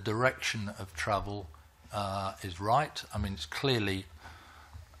think the direction of travel is right. I mean, it's clearly,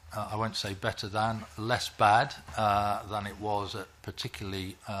 I won't say better than, less bad than it was at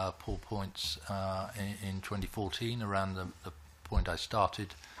particularly poor points in 2014, around the point I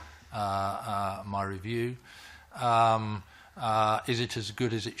started my review. Is it as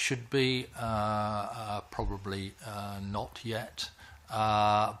good as it should be? Probably not yet.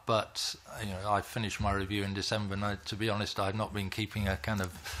 But I finished my review in December, and to be honest, I've not been keeping a kind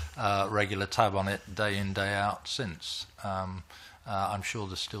of regular tab on it day in, day out since. I'm sure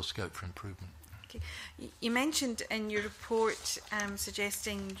there's still scope for improvement. Okay. You mentioned in your report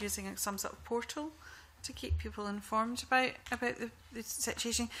suggesting using some sort of portal to keep people informed about the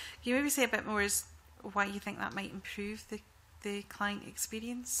situation. Can you maybe say a bit more as why you think that might improve the client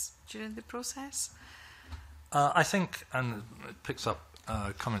experience during the process? I think, and it picks up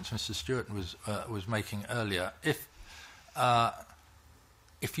comments Mr. Stewart was making earlier. If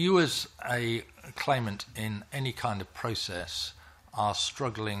you as a claimant in any kind of process are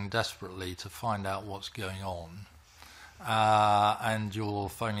struggling desperately to find out what's going on, and you're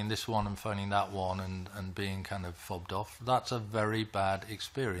phoning this one and phoning that one and being kind of fobbed off, that's a very bad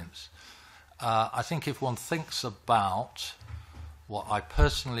experience. I think if one thinks about what I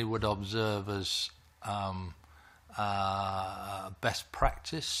personally would observe as best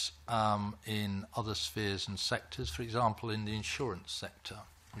practice in other spheres and sectors, for example in the insurance sector,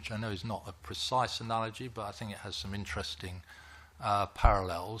 which I know is not a precise analogy, but I think it has some interesting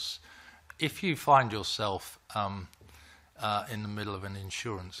parallels. If you find yourself in the middle of an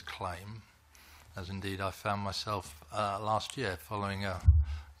insurance claim, as indeed I found myself last year following a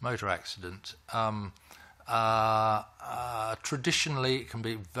motor accident, traditionally it can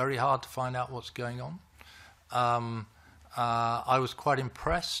be very hard to find out what's going on. I was quite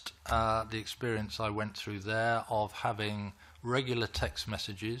impressed the experience I went through there of having regular text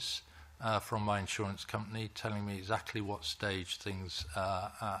messages from my insurance company telling me exactly what stage things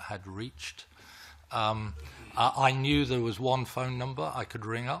had reached. I knew there was one phone number I could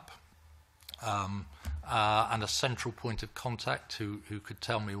ring up and a central point of contact who could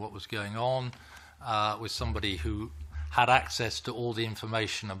tell me what was going on, with somebody who had access to all the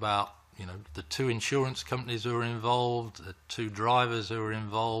information about the two insurance companies who were involved, the two drivers who were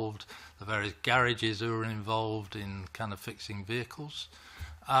involved, the various garages who were involved in kind of fixing vehicles.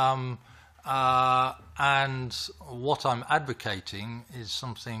 And what I'm advocating is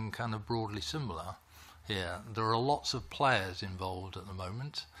something kind of broadly similar here. There are lots of players involved at the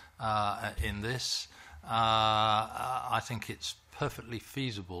moment in this. I think it's perfectly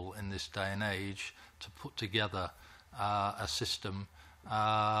feasible in this day and age to put together a system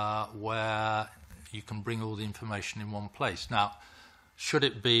where you can bring all the information in one place. Now, should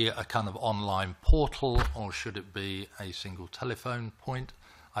it be a kind of online portal or should it be a single telephone point?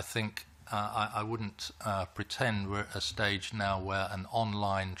 I think I wouldn't pretend we're at a stage now where an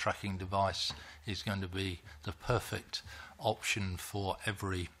online tracking device is going to be the perfect option for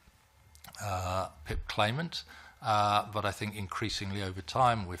every PIP claimant. But I think increasingly over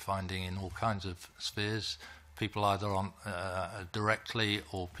time we're finding in all kinds of spheres people either on directly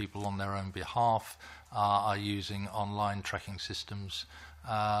or people on their own behalf are using online tracking systems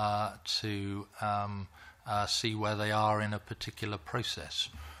to see where they are in a particular process.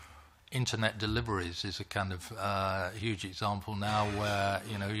 Internet deliveries is a kind of huge example now where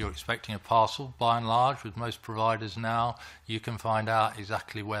you're expecting a parcel. By and large, with most providers now, you can find out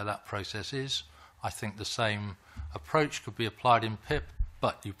exactly where that process is. I think the same approach could be applied in PIP,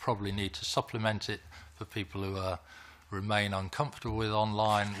 but you probably need to supplement it for people who remain uncomfortable with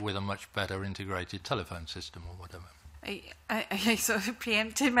online with a much better integrated telephone system or whatever. I sort of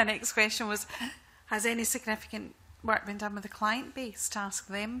preempted my next question was, has any significant work been done with the client base to ask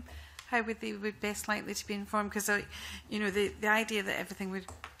them how would they be best likely to be informed? Because the idea that everything would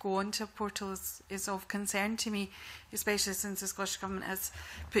go onto a portal is of concern to me, especially since the Scottish Government has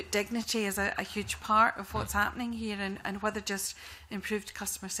put dignity as a huge part of what's happening here, and whether just improved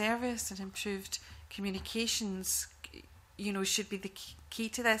customer service and improved communications should be the key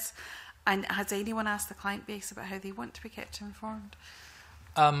to this. And has anyone asked the client base about how they want to be kept informed?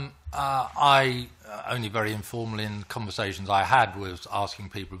 I only very informally in conversations I had was asking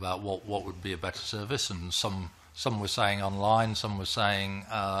people about what would be a better service, and some were saying online, some were saying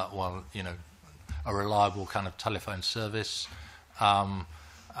a reliable kind of telephone service. I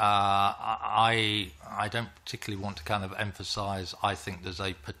don't particularly want to kind of emphasise I think there's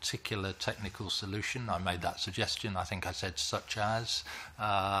a particular technical solution. I made that suggestion. I think I said such as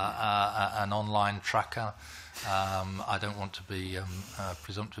an online tracker. I don't want to be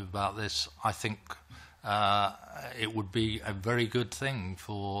presumptive about this. I think it would be a very good thing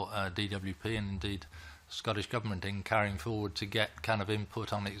for DWP and indeed Scottish Government in carrying forward to get kind of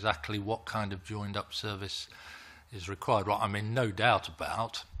input on exactly what kind of joined-up service is required. What I'm in no doubt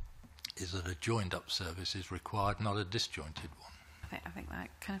about is that a joined-up service is required, not a disjointed one. I think that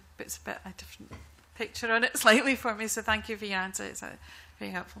kind of puts a bit a different picture on it slightly for me, so thank you for your answer. It's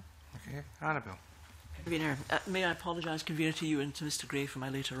very helpful. Okay, Annabelle. Convener, may I apologise, Convener, to you and to Mr Gray for my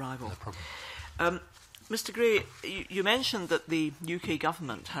late arrival. No problem. Mr Gray, you mentioned that the UK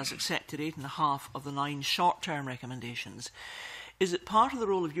Government has accepted 8.5 of the 9 short-term recommendations. Is it part of the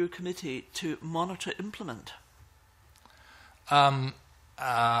role of your committee to monitor implement? Well,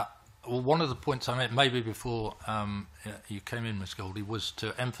 one of the points I made, maybe before you came in, Ms Goldie, was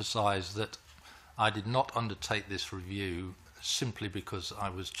to emphasise that I did not undertake this review simply because I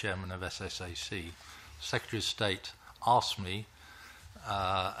was chairman of SSAC. The Secretary of State asked me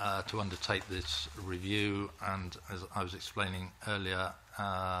to undertake this review, and as I was explaining earlier,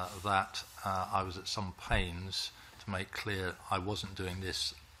 that I was at some pains to make clear I wasn't doing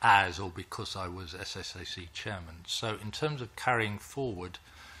this as or because I was SSAC chairman. So in terms of carrying forward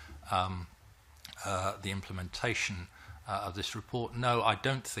the implementation of this report, no, I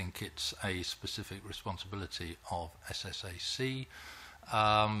don't think it's a specific responsibility of SSAC.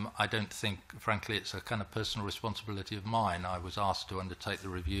 I don't think, frankly, it's a kind of personal responsibility of mine. I was asked to undertake the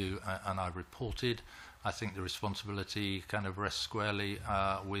review and I reported. I think the responsibility kind of rests squarely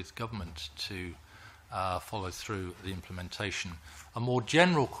with government to follow through the implementation. A more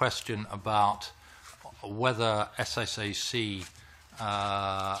general question about whether SSAC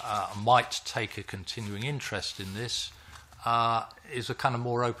might take a continuing interest in this is a kind of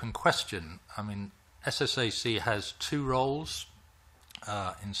more open question. I mean, SSAC has 2 roles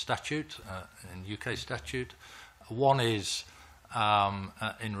in statute, in UK statute. One is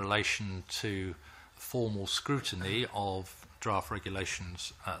in relation to formal scrutiny of draft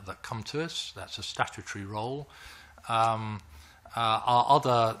regulations that come to us. That's a statutory role. Our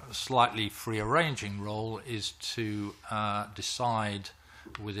other slightly free-arranging role is to decide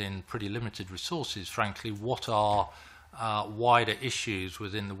within pretty limited resources, frankly, what are wider issues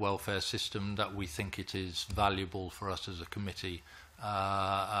within the welfare system that we think it is valuable for us as a committee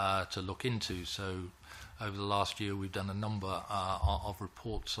to look into. So over the last year we've done a number of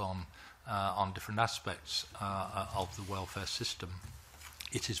reports on different aspects of the welfare system.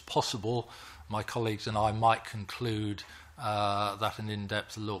 It is possible my colleagues and I might conclude that an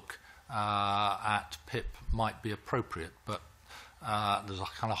in-depth look at PIP might be appropriate, but there's a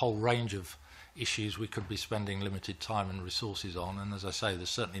kind of whole range of issues we could be spending limited time and resources on, and as I say, there's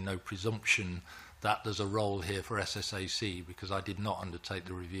certainly no presumption that there's a role here for SSAC, because I did not undertake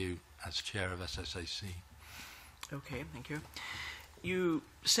the review as chair of SSAC. Okay, thank you. You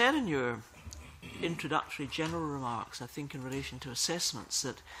said in your introductory general remarks, I think in relation to assessments,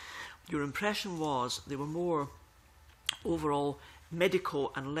 that your impression was they were more overall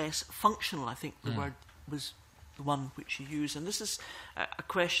medical and less functional. I think the word was the one which you used. And this is a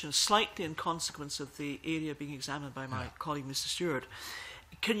question slightly in consequence of the area being examined by my colleague, Mr. Stewart.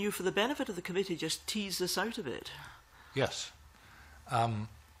 Can you, for the benefit of the committee, just tease this out a bit? Yes.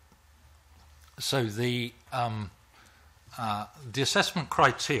 So the assessment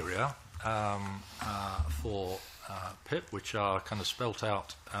criteria for PIP, which are kind of spelt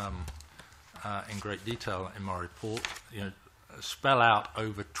out in great detail in my report, spell out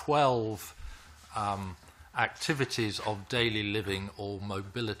over 12 activities of daily living or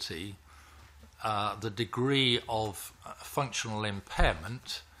mobility, the degree of functional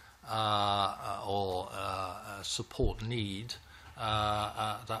impairment or support need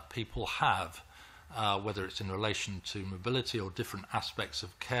that people have, whether it's in relation to mobility or different aspects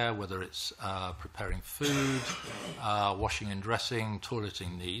of care, whether it's preparing food, washing and dressing,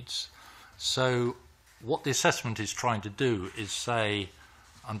 toileting needs. So what the assessment is trying to do is say,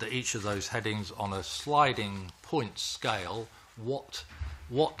 under each of those headings on a sliding point scale, what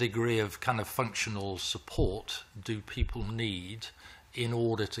degree of kind of functional support do people need in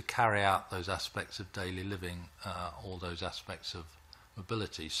order to carry out those aspects of daily living or those aspects of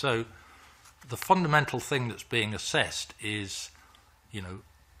mobility. So the fundamental thing that's being assessed is,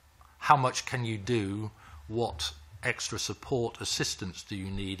 how much can you do, what extra support, assistance do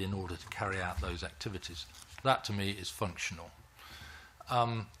you need in order to carry out those activities. That to me is functional.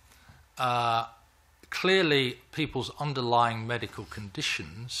 clearly people's underlying medical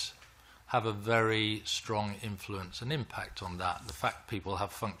conditions have a very strong influence and impact on that. The fact people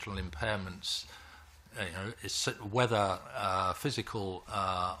have functional impairments, whether physical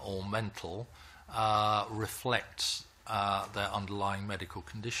or mental, reflects their underlying medical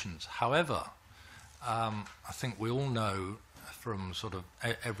conditions. However, I think we all know from sort of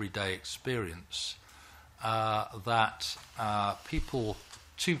everyday experience that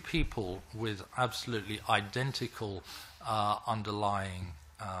two people with absolutely identical underlying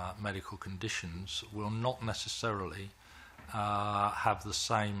medical conditions will not necessarily have the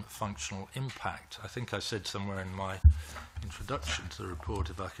same functional impact. I think I said somewhere in my introduction to the report,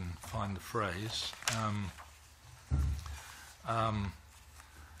 if I can find the phrase,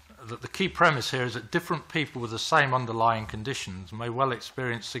 that the key premise here is that different people with the same underlying conditions may well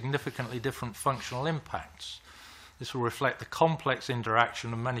experience significantly different functional impacts. This will reflect the complex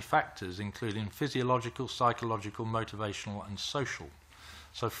interaction of many factors, including physiological, psychological, motivational, and social.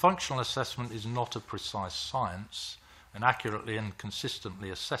 So functional assessment is not a precise science, and accurately and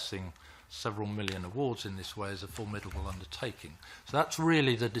consistently assessing several million awards in this way is a formidable undertaking. So that's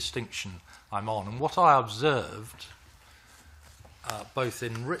really the distinction I'm on. And what I observed, both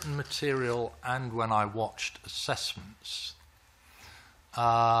in written material and when I watched assessments,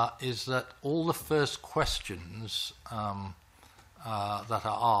 is that all the first questions that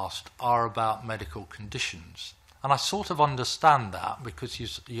are asked are about medical conditions. And I sort of understand that because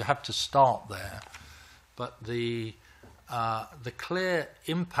you have to start there. But the clear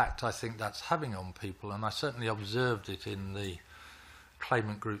impact I think that's having on people, and I certainly observed it in the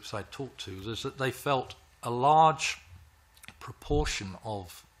claimant groups I talked to, is that they felt a large proportion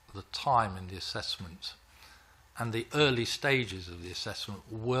of the time in the assessment and the early stages of the assessment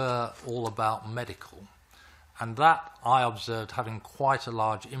were all about medical. And that I observed having quite a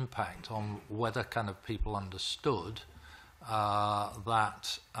large impact on whether kind of people understood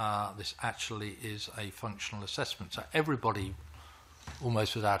that this actually is a functional assessment. So everybody,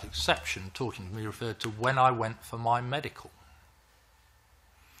 almost without exception, talking to me referred to when I went for my medical.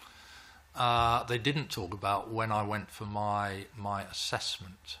 They didn't talk about when I went for my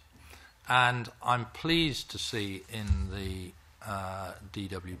assessment. And I'm pleased to see in the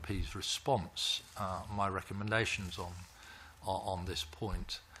DWP's response my recommendations on this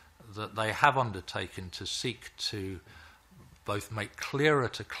point, that they have undertaken to seek to both make clearer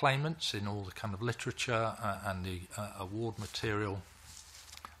to claimants in all the kind of literature and the award material,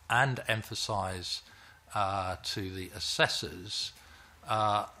 and emphasise to the assessors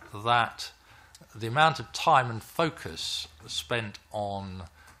that the amount of time and focus spent on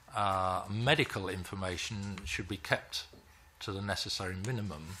medical information should be kept to the necessary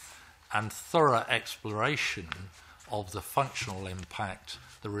minimum, and thorough exploration of the functional impact,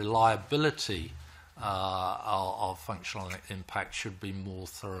 the reliability of functional impact should be more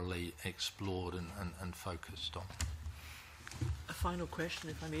thoroughly explored and focused on. A final question,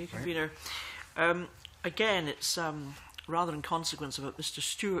 if I may, Convener. Again, it's rather in consequence of what Mr.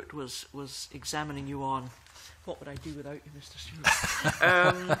 Stewart was examining you on. What would I do without you, Mr.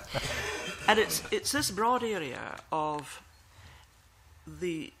 Stewart? And it's this broad area of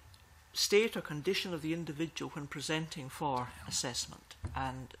the state or condition of the individual when presenting for assessment.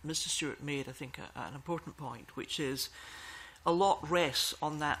 And Mr. Stewart made, I think, an important point, which is a lot rests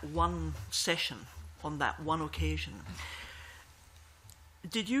on that one session, on that one occasion.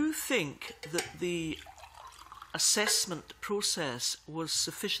 Did you think that the assessment process was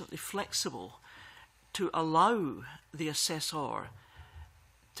sufficiently flexible to allow the assessor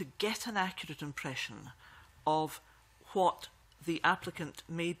to get an accurate impression of what the applicant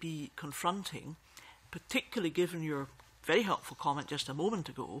may be confronting, particularly given your very helpful comment just a moment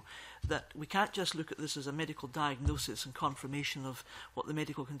ago that we can't just look at this as a medical diagnosis and confirmation of what the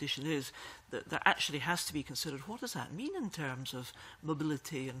medical condition is, that there actually has to be considered what does that mean in terms of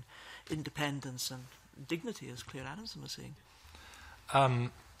mobility and independence and dignity, as Claire Adamson was saying.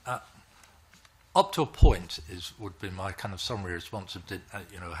 Up to a point would be my kind of summary response of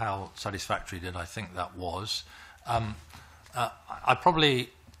how satisfactory did I think that was. I probably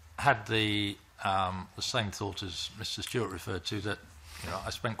had the same thought as Mr. Stewart referred to, that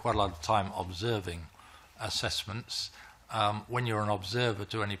I spent quite a lot of time observing assessments. When you're an observer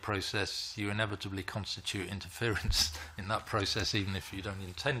to any process, you inevitably constitute interference in that process, even if you don't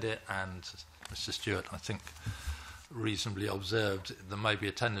intend it. And Mr. Stewart, I think, reasonably observed there may be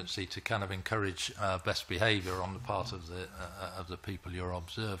a tendency to kind of encourage best behaviour on the part of the people you're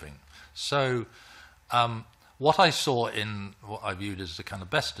observing. So what I saw in what I viewed as the kind of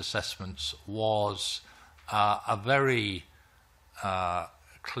best assessments was a very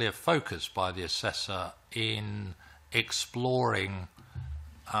clear focus by the assessor in exploring,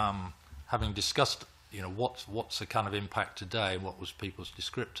 having discussed, what's the kind of impact today, what was people's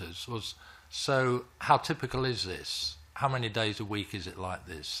descriptors, was, so how typical is this? How many days a week is it like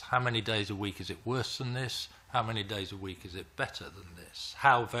this? How many days a week is it worse than this? How many days a week is it better than this?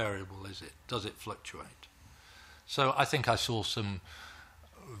 How variable is it? Does it fluctuate? So I think I saw some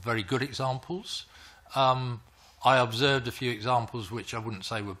very good examples. I observed a few examples which I wouldn't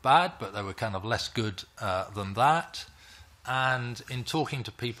say were bad, but they were kind of less good than that. And in talking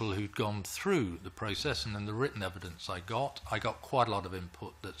to people who'd gone through the process and in the written evidence I got quite a lot of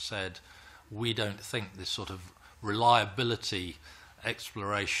input that said, we don't think this sort of reliability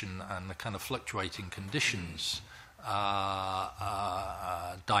exploration and the kind of fluctuating conditions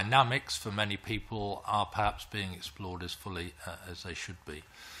dynamics for many people are perhaps being explored as fully as they should be.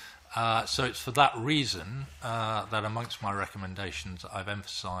 So it's for that reason that amongst my recommendations I've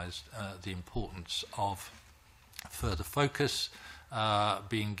emphasised the importance of further focus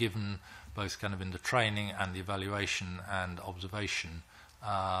being given both kind of in the training and the evaluation and observation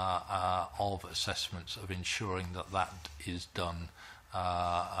of assessments, of ensuring that that is done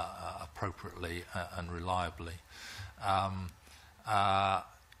appropriately and reliably.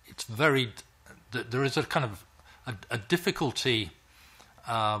 It's very, there is a kind of a difficulty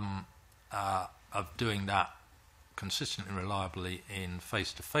of doing that consistently and reliably in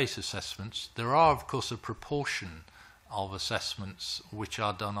face-to-face assessments. There are, of course, a proportion of assessments which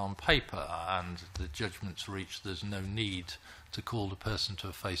are done on paper, and the judgment's reached there's no need to call the person to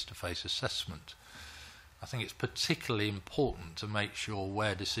a face-to-face assessment. I think it's particularly important to make sure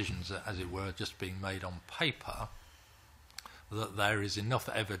where decisions are, as it were, just being made on paper, that there is enough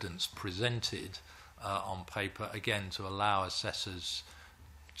evidence presented on paper, again, to allow assessors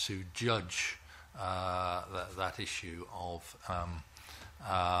to judge that issue of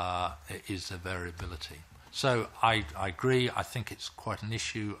is there variability. So I agree, I think it's quite an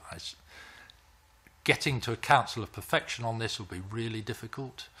issue. Getting to a council of perfection on this will be really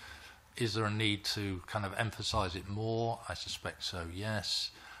difficult. Is there a need to kind of emphasise it more? I suspect so,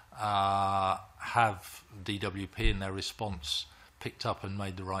 yes. Have DWP in their response picked up and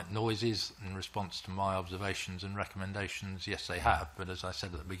made the right noises in response to my observations and recommendations? Yes, they have, but as I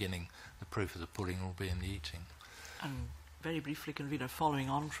said at the beginning, the proof of the pudding will be in the eating. And very briefly, Convener, following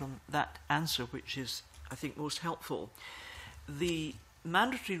on from that answer, which is, I think, most helpful, the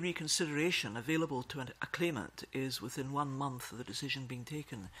mandatory reconsideration available to a claimant is within 1 month of the decision being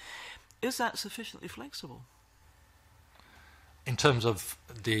taken. Is that sufficiently flexible? In terms of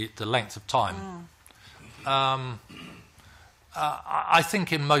the length of time? I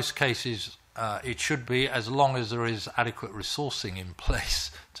think in most cases it should be, as long as there is adequate resourcing in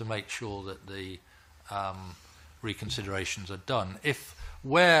place to make sure that the reconsiderations are done. If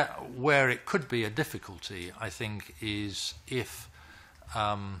where it could be a difficulty, I think, is if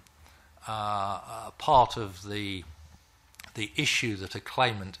part of the issue that a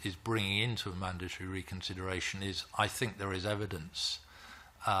claimant is bringing into a mandatory reconsideration is, I think there is evidence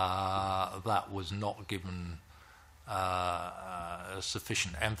that was not given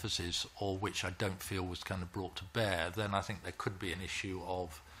sufficient emphasis, or which I don't feel was kind of brought to bear, then I think there could be an issue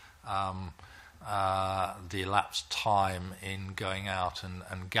of the elapsed time in going out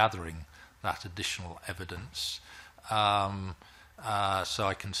and gathering that additional evidence. So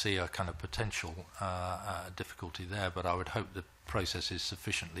I can see a kind of potential difficulty there, but I would hope the process is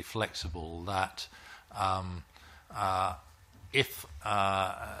sufficiently flexible that if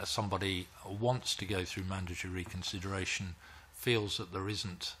somebody wants to go through mandatory reconsideration, feels that there is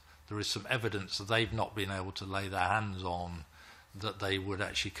some evidence that they've not been able to lay their hands on, that they would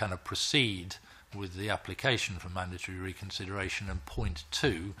actually kind of proceed with the application for mandatory reconsideration and point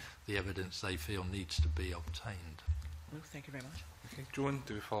to the evidence they feel needs to be obtained. Well, thank you very much. Okay, Joan,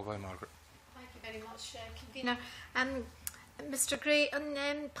 do we follow by Margaret? Thank you very much, Convener. Mr Gray,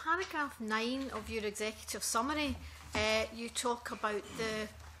 in paragraph 9 of your executive summary, you talk about the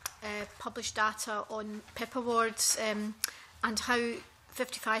published data on PIP awards and how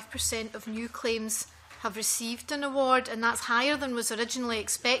 55% of new claims have received an award, and that's higher than was originally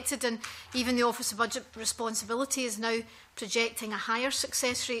expected, and even the Office of Budget Responsibility is now projecting a higher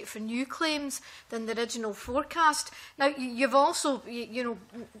success rate for new claims than the original forecast. Now, you've also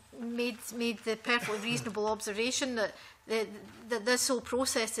made the perfectly reasonable observation that this whole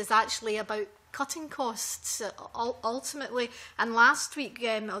process is actually about cutting costs ultimately. And last week,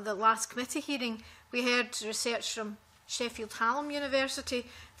 or the last committee hearing, we heard research from Sheffield Hallam University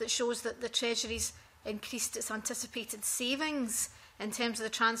that shows that the Treasury's increased its anticipated savings in terms of the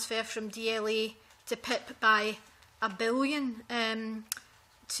transfer from DLA to PIP by £1 billion.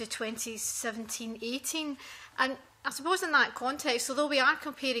 to 2017-18. And I suppose in that context, although we are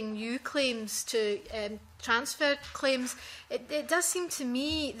comparing new claims to transferred claims, it does seem to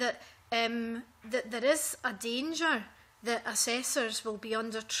me that, that there is a danger that assessors will be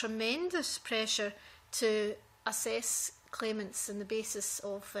under tremendous pressure to assess claimants on the basis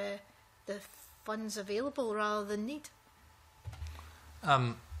of the funds available rather than need.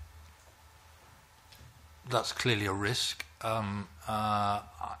 That's clearly a risk.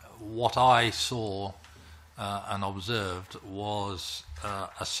 What I saw and observed was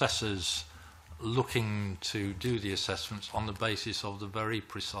assessors looking to do the assessments on the basis of the very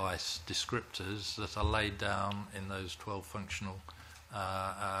precise descriptors that are laid down in those 12 functional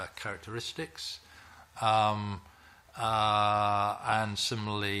characteristics. And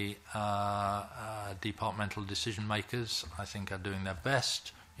similarly, departmental decision makers, I think, are doing their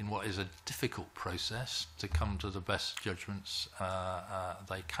best in what is a difficult process to come to the best judgments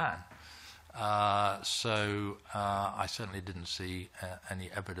they can. So I certainly didn't see any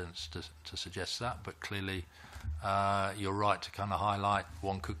evidence to suggest that, but clearly you're right to kind of highlight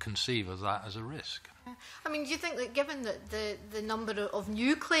one could conceive of that as a risk. I mean, do you think that given that the number of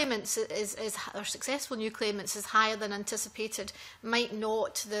new claimants or successful new claimants is higher than anticipated, might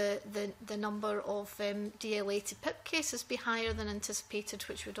not the number of DLA to PIP cases be higher than anticipated,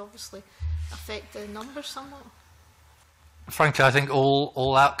 which would obviously affect the numbers somewhat? Frankly, I think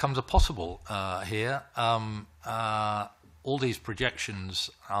all outcomes are possible here. All these projections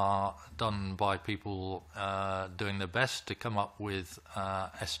are done by people doing their best to come up with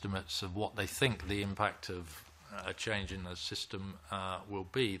estimates of what they think the impact of a change in the system will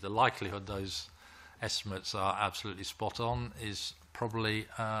be. The likelihood those estimates are absolutely spot on is probably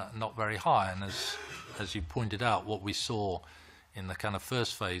not very high. And as you pointed out, what we saw in the kind of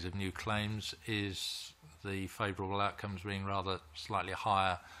first phase of new claims is the favourable outcomes being rather slightly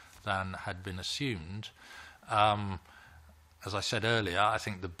higher than had been assumed. As I said earlier, I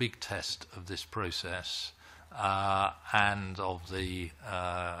think the big test of this process and of the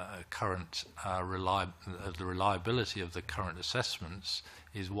current reliability of the current assessments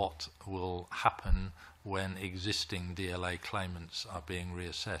is what will happen when existing DLA claimants are being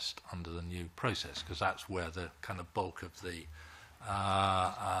reassessed under the new process, because that's where the kind of bulk of the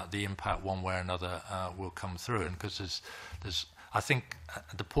impact one way or another will come through. And because there's, I think,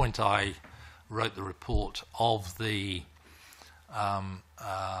 at the point I wrote the report of the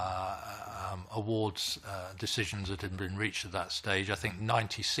awards decisions that had been reached at that stage, I think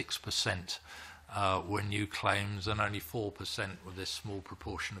 96% were new claims, and only 4% were this small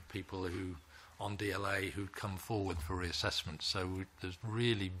proportion of people who, on DLA, who'd come forward for reassessment. So there's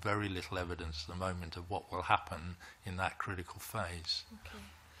really very little evidence at the moment of what will happen in that critical phase.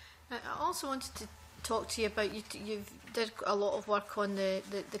 Okay. I also wanted to talk to you about, you've did a lot of work on the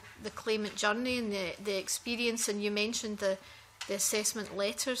claimant journey and the experience, and you mentioned the assessment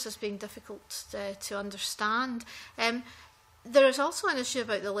letters as being difficult to understand. There is also an issue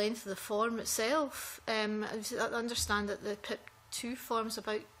about the length of the form itself. I understand that the PIP2 form is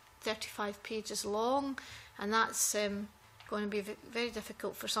about 35 pages long, and that's going to be very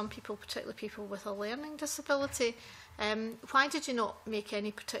difficult for some people, particularly people with a learning disability. Why did you not make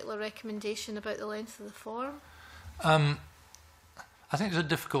any particular recommendation about the length of the form? I think there's a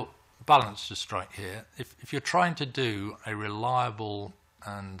difficult balance to strike here. If you're trying to do a reliable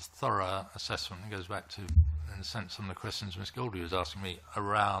and thorough assessment, it goes back to, in a sense, some of the questions Ms. Goldie was asking me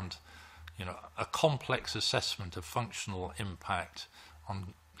around, a complex assessment of functional impact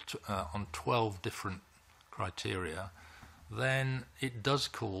on 12 different criteria, then it does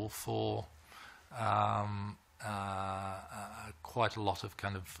call for quite a lot of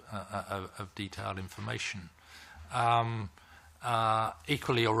kind of detailed information.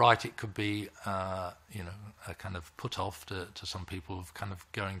 Equally, you're right, it could be a kind of put off to some people of kind of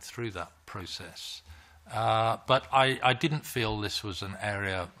going through that process. But I didn't feel this was an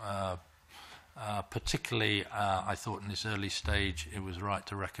area, particularly I thought in this early stage it was right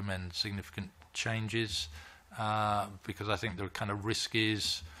to recommend significant changes, because I think the kind of risk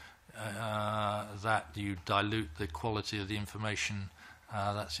is that you dilute the quality of the information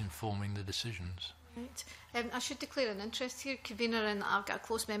that's informing the decisions. Right. I should declare an interest here, Convener, and I've got a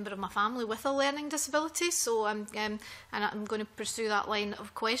close member of my family with a learning disability, so I'm going to pursue that line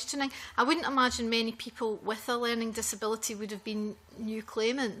of questioning. I wouldn't imagine many people with a learning disability would have been new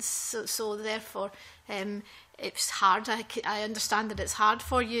claimants, so therefore it's hard. I understand that it's hard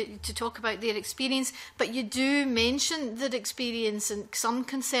for you to talk about their experience, but you do mention that experience and some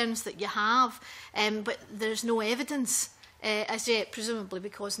concerns that you have, but there's no evidence as yet, presumably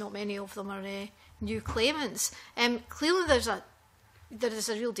because not many of them are new claimants. Clearly there's a there is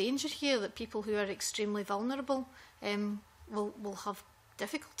a real danger here that people who are extremely vulnerable will have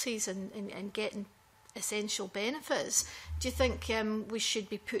difficulties in getting essential benefits. Do you think we should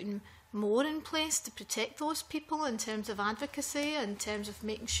be putting more in place to protect those people in terms of advocacy, in terms of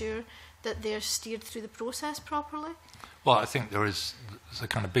making sure that they're steered through the process properly? Well, I think there's a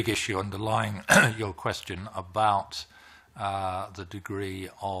kind of big issue underlying your question about the degree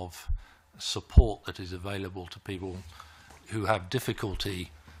of support that is available to people who have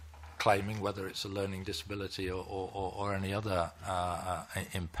difficulty claiming, whether it's a learning disability or any other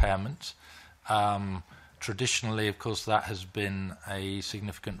impairment. Traditionally, of course, that has been a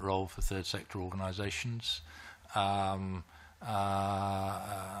significant role for third sector organisations. They,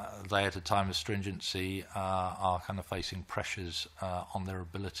 at a time of stringency, are kind of facing pressures on their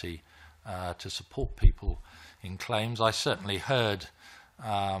ability to support people in claims. I certainly heard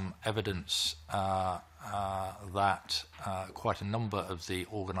evidence that quite a number of the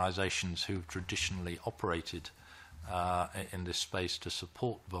organisations who've traditionally operated in this space to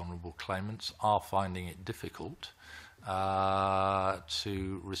support vulnerable claimants are finding it difficult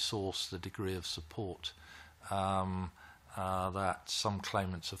to resource the degree of support that some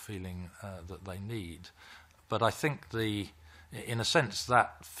claimants are feeling that they need. But I think in a sense,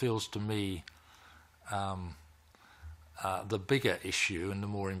 that feels to me the bigger issue and the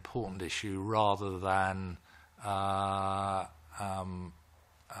more important issue, rather than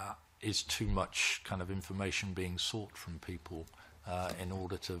is too much kind of information being sought from people in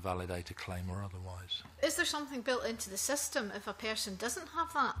order to validate a claim or otherwise. Is there something built into the system if a person doesn't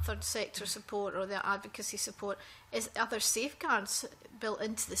have that third sector support or the advocacy support? Are there safeguards built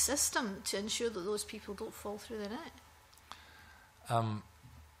into the system to ensure that those people don't fall through the net?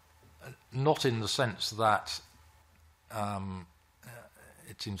 Not in the sense that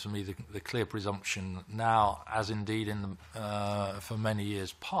it seems to me the clear presumption now, as indeed in for many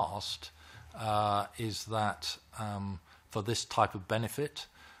years past, is that for this type of benefit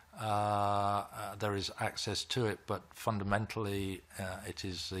there is access to it, but fundamentally it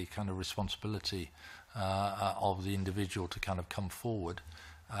is the kind of responsibility of the individual to kind of come forward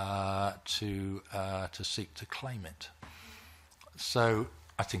to seek to claim it. So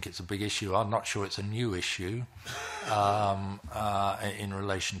I think it's a big issue. I'm not sure it's a new issue in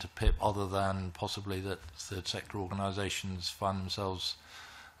relation to PIP, other than possibly that third sector organisations find themselves,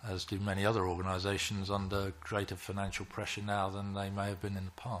 as do many other organisations, under greater financial pressure now than they may have been in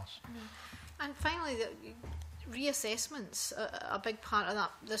the past. And finally, reassessments are a big part of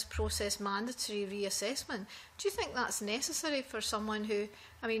this process, mandatory reassessment. Do you think that's necessary for someone who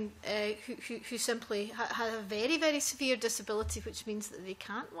simply has a very, very severe disability, which means that they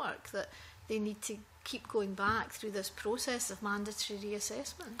can't work, that they need to keep going back through this process of mandatory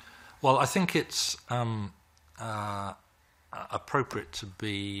reassessment? Well, I think it's appropriate to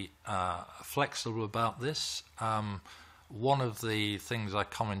be flexible about this. One of the things I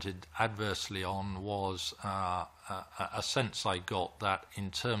commented adversely on was a sense I got that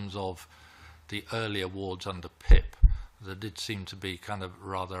in terms of the early awards under PIP, there did seem to be kind of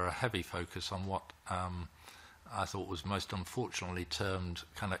rather a heavy focus on what I thought was most unfortunately termed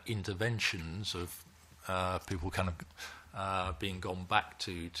kind of interventions of people kind of being gone back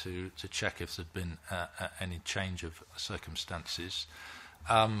to check if there'd been any change of circumstances.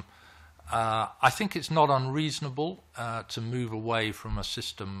 I think it's not unreasonable to move away from a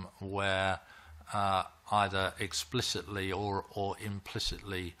system where either explicitly or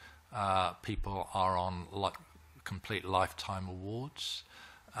implicitly people are on complete lifetime awards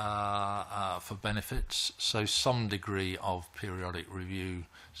for benefits. So some degree of periodic review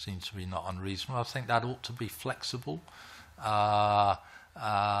seems to be not unreasonable. I think that ought to be flexible. And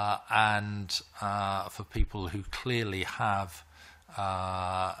for people who clearly have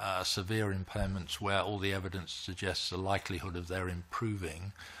severe impairments where all the evidence suggests the likelihood of their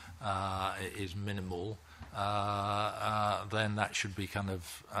improving is minimal, then that should be kind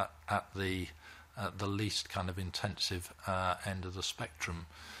of at the least kind of intensive end of the spectrum.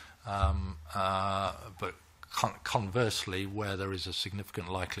 But conversely, where there is a significant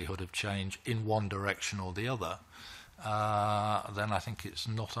likelihood of change in one direction or the other, then I think it's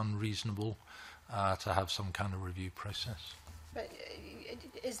not unreasonable to have some kind of review process. But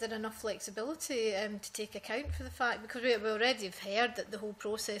is there enough flexibility to take account for the fact, because we already have heard that the whole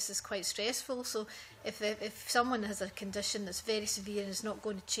process is quite stressful, so if someone has a condition that's very severe and is not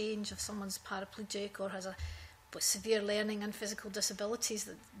going to change, if someone's paraplegic or has severe learning and physical disabilities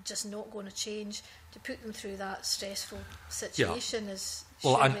that are just not going to change, to put them through that stressful situation is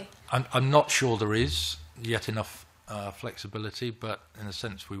surely... Well, I'm not sure there is yet enough flexibility, but in a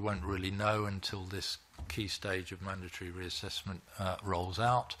sense we won't really know until this key stage of mandatory reassessment rolls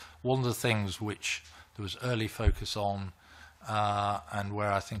out. One of the things which there was early focus on and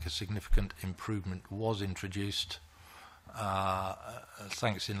where I think a significant improvement was introduced,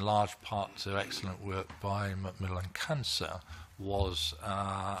 thanks in large part to excellent work by Macmillan Cancer, was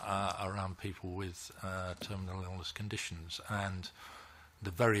around people with terminal illness conditions. And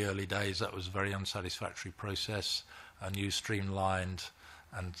the very early days, that was a very unsatisfactory process, a new streamlined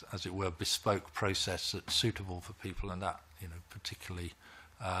and, as it were, bespoke process that's suitable for people in that, particularly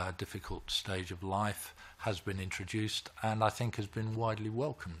difficult stage of life has been introduced, and I think has been widely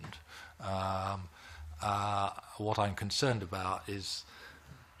welcomed. What I'm concerned about is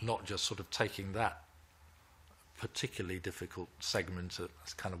not just sort of taking that particularly difficult segment at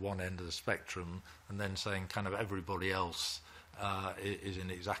kind of one end of the spectrum and then saying kind of everybody else is in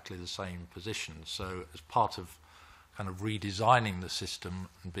exactly the same position. So as part of kind of redesigning the system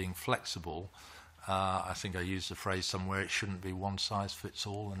and being flexible, I think I used the phrase somewhere, it shouldn't be one size fits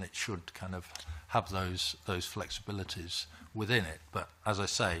all, and it should kind of have those flexibilities within it. But as I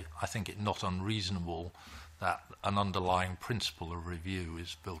say, I think it's not unreasonable that an underlying principle of review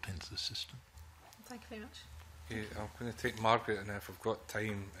is built into the system. Thank you very much. Okay, I'm going to take Margaret, and if I've got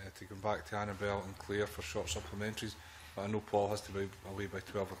time to come back to Annabelle and Claire for short supplementaries. But I know Paul has to be away by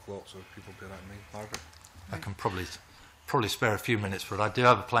 12 o'clock, so people bear that in mind. Margaret? I can probably spare a few minutes, but I do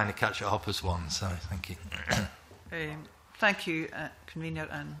have a plan to catch at Hoppers one, so thank you. Thank you, Convener,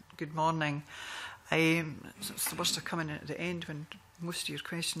 and good morning. It's the worst of coming in at the end when most of your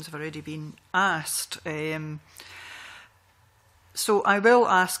questions have already been asked. So I will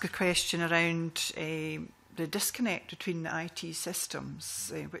ask a question around the disconnect between the IT systems,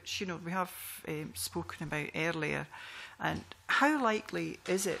 which we have spoken about earlier, and how likely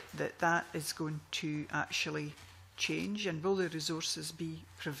is it that that is going to actually change, and will the resources be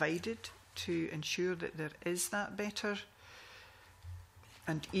provided to ensure that there is that better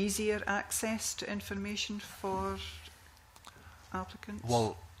and easier access to information for applicants?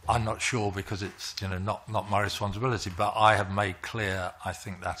 Well, I'm not sure, because it's not my responsibility, but I have made clear I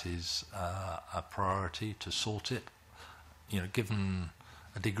think that is a priority to sort it. Given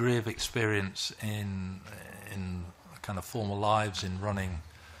a degree of experience in kind of former lives in running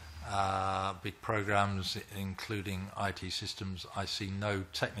big programs, including IT systems, I see no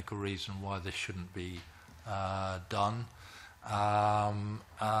technical reason why this shouldn't be done.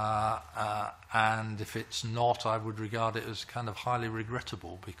 And if it's not, I would regard it as kind of highly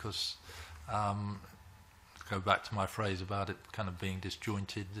regrettable, because to go back to my phrase about it kind of being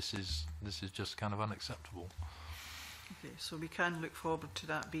disjointed, this is just kind of unacceptable. Okay, so we can look forward to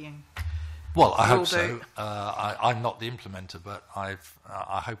that being well, I hope so. I'm not the implementer, but I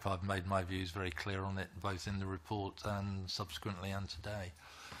hope I've made my views very clear on it, both in the report and subsequently and today.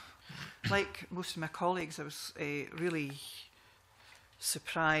 Like most of my colleagues, I was really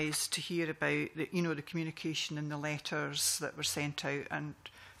surprised to hear about the communication in the letters that were sent out, and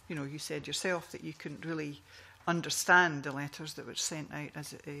you said yourself that you couldn't really understand the letters that were sent out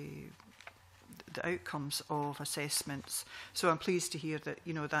as the outcomes of assessments. So I'm pleased to hear that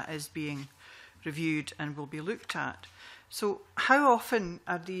that is being reviewed and will be looked at. So how often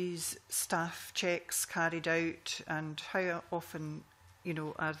are these staff checks carried out, and how often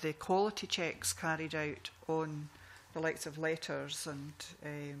are the quality checks carried out on the likes of letters, and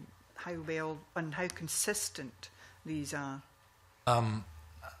how well and how consistent these are?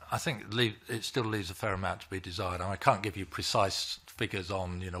 I think it still leaves a fair amount to be desired. I can't give you precise figures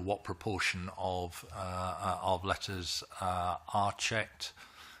on what proportion of letters are checked.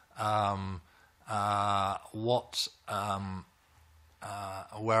 Where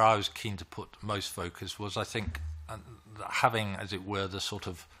I was keen to put most focus was, I think, having, as it were, the sort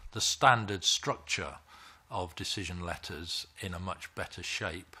of the standard structure of decision letters in a much better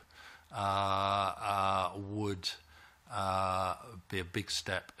shape would be a big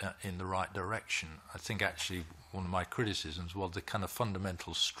step in the right direction. I think actually one of my criticisms was the kind of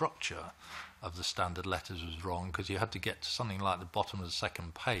fundamental structure of the standard letters was wrong, because you had to get to something like the bottom of the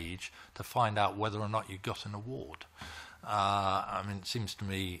second page to find out whether or not you got an award. It seems to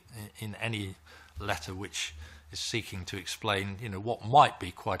me in any letter which is seeking to explain, what might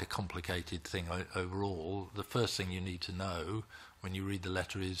be quite a complicated thing overall, the first thing you need to know when you read the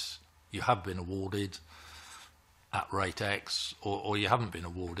letter is you have been awarded at rate X, or you haven't been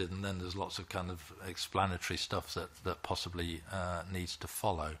awarded, and then there's lots of kind of explanatory stuff that possibly needs to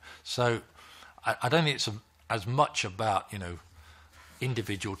follow. So I don't think it's as much about,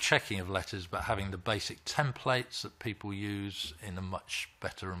 individual checking of letters, but having the basic templates that people use in a much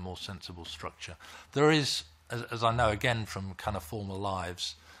better and more sensible structure. There is, as I know again from kind of former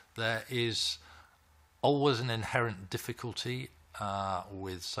lives, there is always an inherent difficulty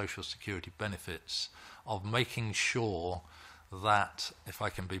with social security benefits of making sure that, if I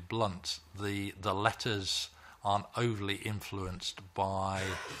can be blunt, the letters aren't overly influenced by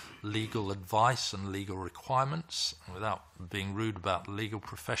legal advice and legal requirements. Without being rude about the legal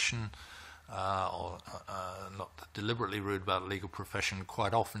profession, or not deliberately rude about the legal profession,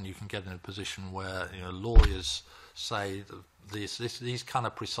 quite often you can get in a position where lawyers say that these kind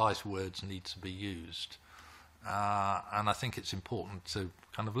of precise words need to be used. And I think it's important to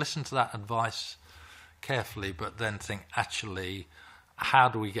kind of listen to that advice carefully, but then think, actually, how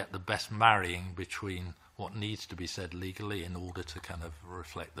do we get the best marrying between what needs to be said legally in order to kind of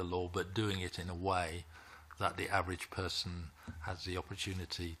reflect the law, but doing it in a way that the average person has the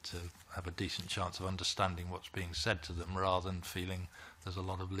opportunity to have a decent chance of understanding what's being said to them, rather than feeling there's a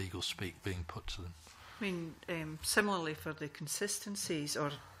lot of legal speak being put to them. I mean, similarly for the consistencies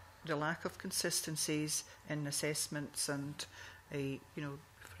or the lack of consistencies in assessments, and we've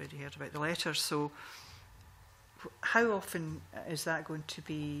already heard about the letters. So, how often is that going to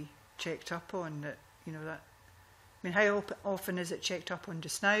be checked up on? How often is it checked up on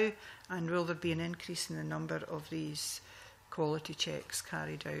just now, and will there be an increase in the number of these quality checks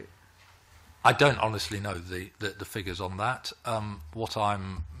carried out? I don't honestly know the figures on that. What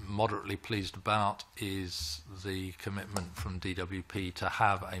I'm moderately pleased about is the commitment from DWP to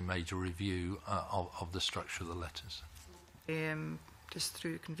have a major review of the structure of the letters. Just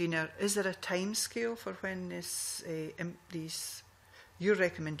through the convener, is there a time scale for when your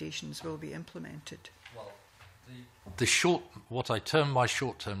recommendations will be implemented? Well, what I term my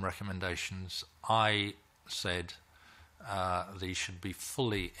short-term recommendations, I said these should be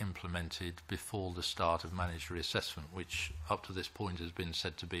fully implemented before the start of managed reassessment, which up to this point has been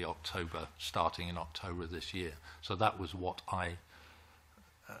said to be October, starting in October this year. So that was what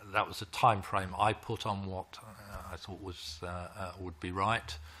that was the time frame I put on what I thought would be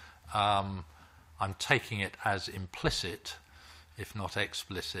right. I'm taking it as implicit, if not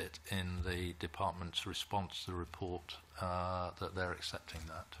explicit, in the department's response to the report that they're accepting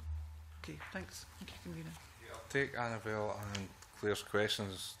that. Okay, thanks. Thank you, Convener. I'll take Annabelle and Claire's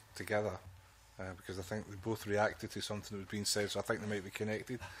questions together because I think they both reacted to something that was being said, so I think they might be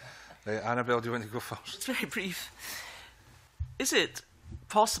connected. Annabelle, do you want to go first? It's very brief. Is it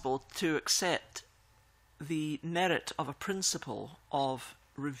possible to accept the merit of a principle of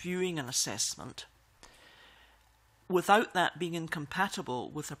reviewing an assessment without that being incompatible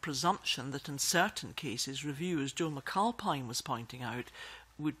with a presumption that in certain cases review, as Joe McAlpine was pointing out,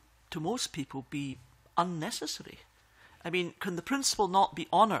 would to most people be unnecessary? I mean, can the principle not be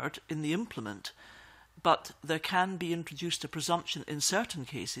honoured in the implement, but there can be introduced a presumption in certain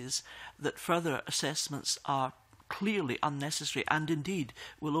cases that further assessments are clearly unnecessary and indeed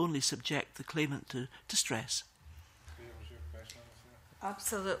will only subject the claimant to stress?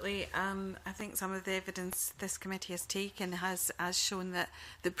 Absolutely. I think some of the evidence this committee has taken has shown that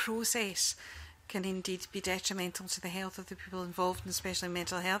the process can indeed be detrimental to the health of the people involved, and especially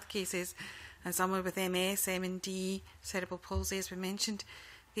mental health cases. And someone with MS, MND, cerebral palsy, as we mentioned,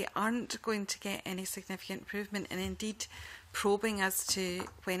 they aren't going to get any significant improvement. And indeed, probing as to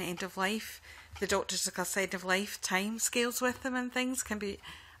when end of life, the doctors discuss end of life time scales with them and things, can be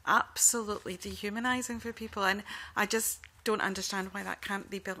absolutely dehumanising for people. And I just don't understand why that can't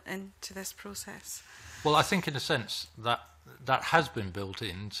be built into this process. Well, I think in a sense that has been built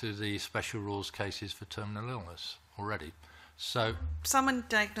into the special rules cases for terminal illness already. So someone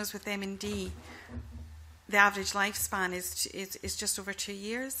diagnosed with MND, the average lifespan is just over 2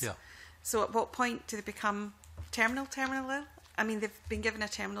 years. Yeah. So at what point do they become terminal ill? I mean, they've been given a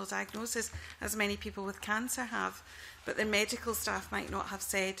terminal diagnosis, as many people with cancer have, but their medical staff might not have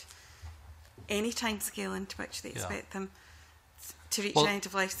said any time scale into which they expect them to reach an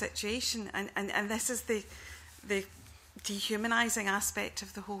end-of-life situation. And this is the dehumanising aspect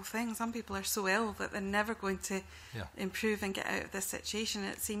of the whole thing. Some people are so ill that they're never going to improve and get out of this situation.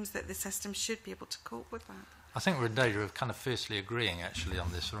 And it seems that the system should be able to cope with that. I think we're in danger of kind of fiercely agreeing actually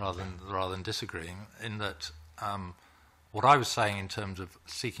on this rather than disagreeing, in that what I was saying in terms of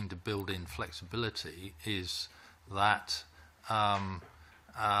seeking to build in flexibility is that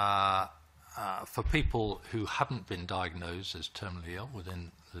for people who haven't been diagnosed as terminally ill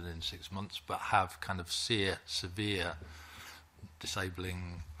within 6 months, but have kind of severe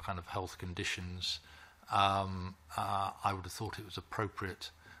disabling kind of health conditions, I would have thought it was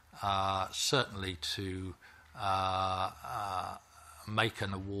appropriate certainly to make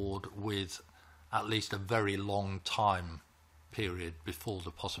an award with at least a very long time period before the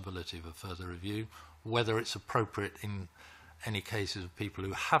possibility of a further review. Whether it's appropriate in any cases of people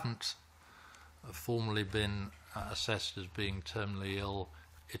who haven't formally been assessed as being terminally ill,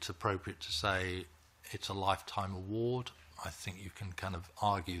 it's appropriate to say it's a lifetime award. I think you can kind of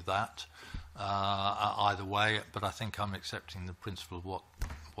argue that either way, but I think I'm accepting the principle of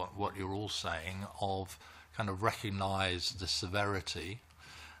what you're all saying, of kind of recognise the severity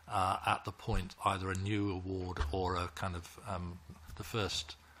at the point either a new award or a kind of the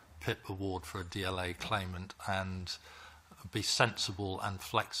first PIP award for a DLA claimant, and be sensible and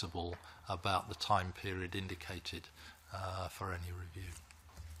flexible about the time period indicated for any review.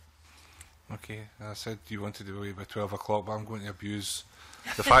 Okay, I said you wanted to leave by 12 o'clock, but I'm going to abuse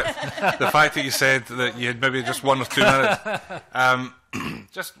the fact the fact that you said that you had maybe just 1 or 2 minutes.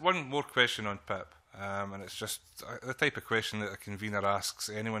 Just one more question on PIP, and it's just the type of question that a convener asks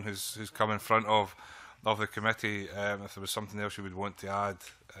anyone who's come in front of the committee. If there was something else you would want to add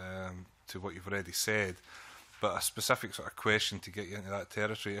to what you've already said, but a specific sort of question to get you into that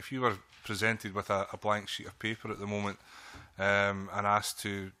territory. If you were presented with a blank sheet of paper at the moment and asked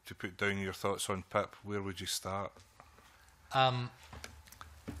to put down your thoughts on PIP, where would you start?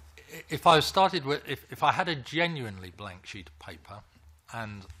 If I started with, if I had a genuinely blank sheet of paper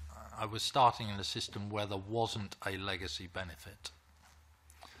and I was starting in a system where there wasn't a legacy benefit,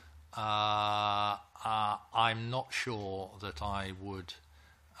 I'm not sure that I would.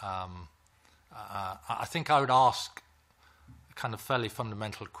 I think I would ask kind of fairly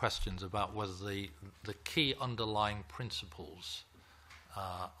fundamental questions about whether the key underlying principles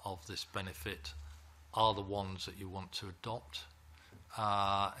of this benefit are the ones that you want to adopt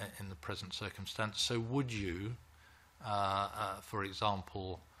in the present circumstance. So would you, for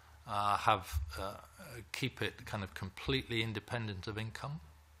example, keep it kind of completely independent of income?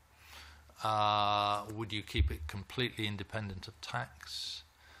 Would you keep it completely independent of tax?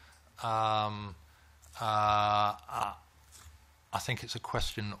 I think it's a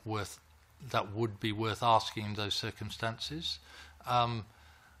question that would be worth asking in those circumstances.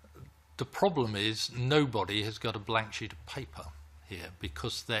 The problem is nobody has got a blank sheet of paper here,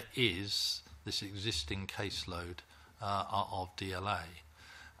 because there is this existing caseload of DLA.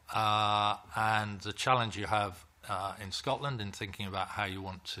 And the challenge you have in Scotland in thinking about how you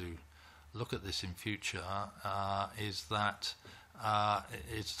want to look at this in future is that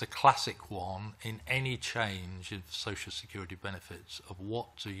it's the classic one in any change of social security benefits of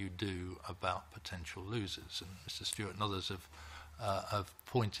what do you do about potential losers. And Mr. Stewart and others have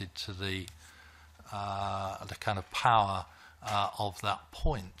pointed to the kind of power of that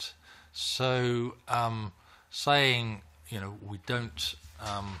point. So saying, we don't,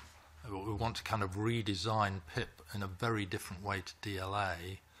 we want to kind of redesign PIP in a very different way to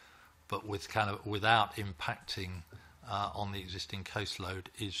DLA, but without impacting on the existing caseload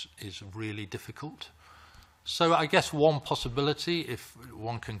is really difficult. So I guess one possibility, if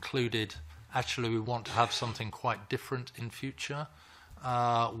one concluded actually we want to have something quite different in future,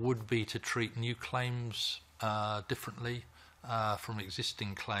 would be to treat new claims differently from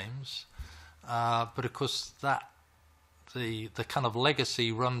existing claims. But of course the kind of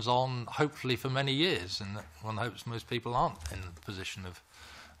legacy runs on hopefully for many years, and one hopes most people aren't in the position of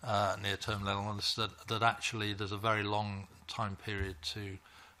near-term illness, that actually there's a very long time period to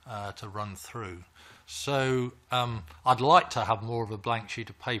run through. So I'd like to have more of a blank sheet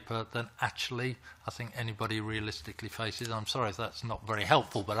of paper than actually I think anybody realistically faces. I'm sorry if that's not very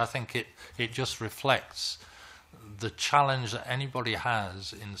helpful, but I think it just reflects the challenge that anybody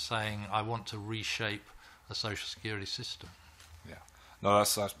has in saying, I want to reshape the social security system. Yeah, no,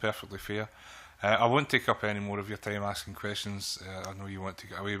 that's perfectly fair. I won't take up any more of your time asking questions. I know you want to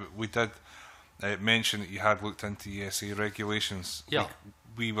get away, but we did mention that you had looked into ESA regulations. Yeah.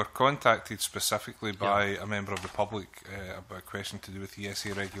 We were contacted specifically by a member of the public about a question to do with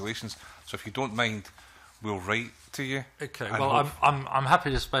ESA regulations. So if you don't mind, we'll write to you. Okay. Well, I'm happy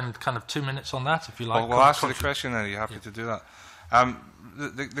to spend kind of 2 minutes on that if you like. Well, we'll ask you the question, and are you happy to do that?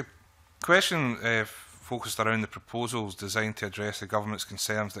 The question focused around the proposals designed to address the government's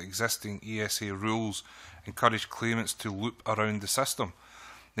concerns that existing ESA rules encourage claimants to loop around the system.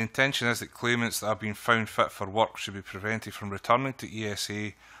 The intention is that claimants that have been found fit for work should be prevented from returning to ESA,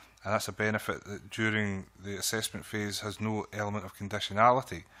 and that's a benefit that during the assessment phase has no element of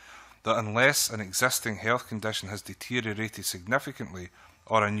conditionality. That unless an existing health condition has deteriorated significantly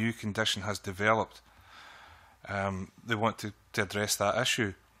or a new condition has developed, they want to address that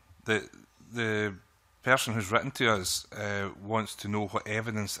issue. The person who's written to us wants to know what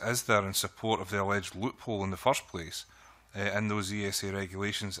evidence is there in support of the alleged loophole in the first place in those ESA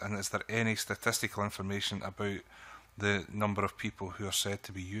regulations, and is there any statistical information about the number of people who are said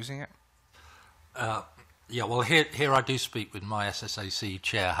to be using it? Yeah, well, here I do speak with my SSAC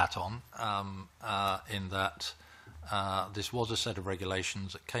chair hat on, in that this was a set of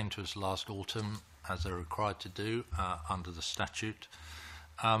regulations that came to us last autumn, as they're required to do under the statute.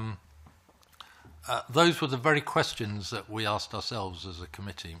 Those were the very questions that we asked ourselves as a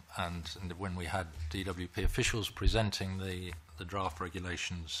committee, and when we had DWP officials presenting the draft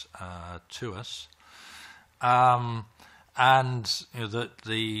regulations to us. And you know,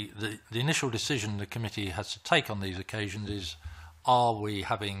 the initial decision the committee has to take on these occasions is, are we,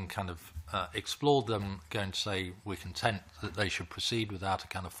 having kind of explored them, going to say we're content that they should proceed without a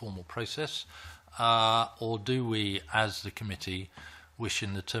kind of formal process, or do we, as the committee, wish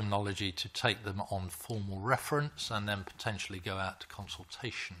in the terminology to take them on formal reference and then potentially go out to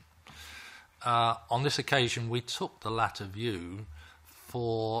consultation? On this occasion, we took the latter view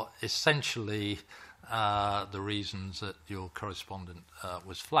for essentially the reasons that your correspondent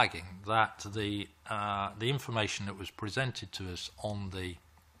was flagging, that the information that was presented to us on the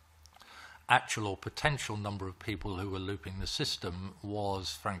actual or potential number of people who were looping the system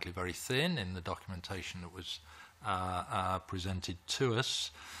was frankly very thin in the documentation that was presented to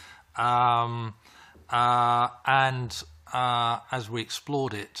us. And as we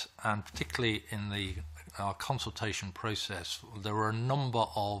explored it, and particularly in our consultation process, there were a number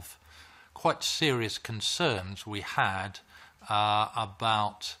of quite serious concerns we had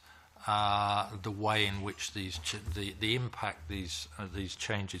about the way in which the impact these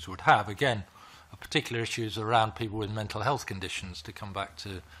changes would have. Again, a particular issues around people with mental health conditions, to come back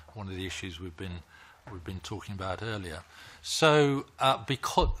to one of the issues we've been talking about earlier. So,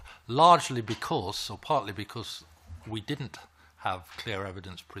 largely because, or partly because we didn't have clear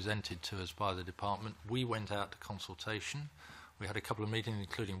evidence presented to us by the department, we went out to consultation. We had a couple of meetings,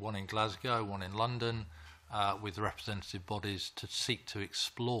 including one in Glasgow, one in London, with representative bodies to seek to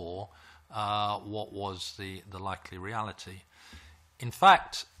explore what was the likely reality. In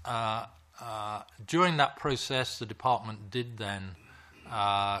fact, during that process, the department did then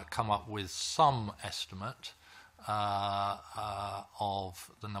come up with some estimate of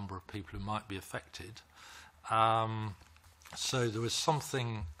the number of people who might be affected. So there was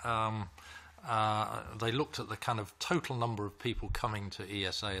something, they looked at the kind of total number of people coming to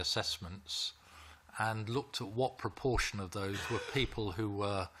ESA assessments and looked at what proportion of those were people who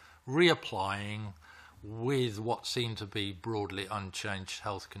were reapplying with what seemed to be broadly unchanged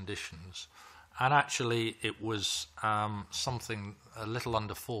health conditions. And actually it was something a little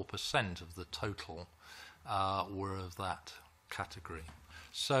under 4% of the total were of that category.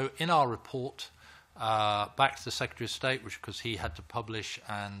 So in our report, back to the Secretary of State, which because he had to publish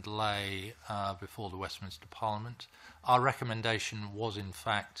and lay before the Westminster Parliament, our recommendation was in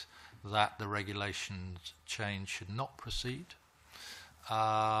fact that the regulations change should not proceed.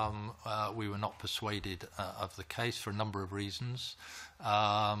 We were not persuaded of the case for a number of reasons,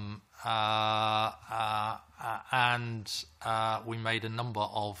 and we made a number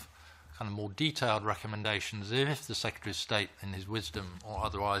of kind of more detailed recommendations. If the Secretary of State, in his wisdom or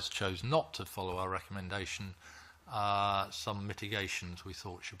otherwise, chose not to follow our recommendation, some mitigations we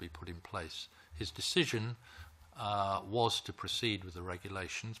thought should be put in place. His decision was to proceed with the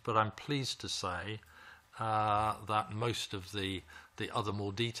regulations, but I'm pleased to say that most of the other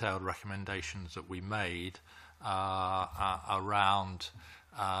more detailed recommendations that we made around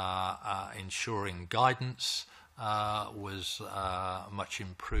ensuring guidance was much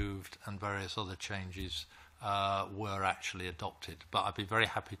improved, and various other changes were actually adopted. But I'd be very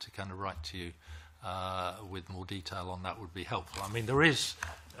happy to kind of write to you with more detail on that. Would be helpful. I mean, there is,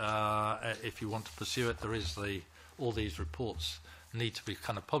 if you want to pursue it, there is all these reports need to be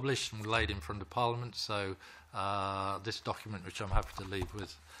kind of published and laid in front of Parliament. So this document, which I'm happy to leave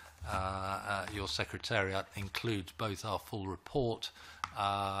with your Secretariat, includes both our full report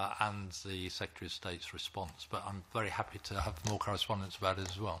and the Secretary of State's response. But I'm very happy to have more correspondence about it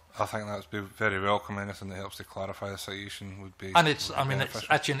as well. I think that would be very welcome. Anything that helps to clarify the situation would be. And it's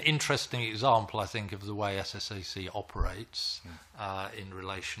actually an interesting example, I think, of the way SSAC operates in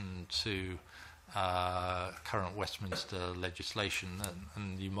relation to current Westminster legislation,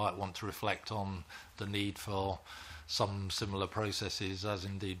 and you might want to reflect on the need for some similar processes, as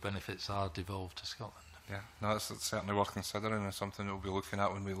indeed benefits are devolved to Scotland. Yeah, no, it's certainly worth considering, and something that we'll be looking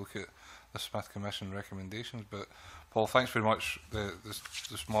at when we look at the Smith Commission recommendations. But Paul, thanks very much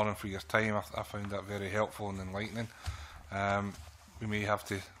this morning for your time. I found that very helpful and enlightening. We may have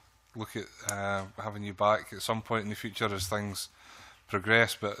to look at having you back at some point in the future as things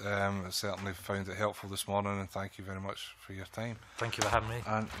progress, but I certainly found it helpful this morning, and thank you very much for your time. Thank you for having me.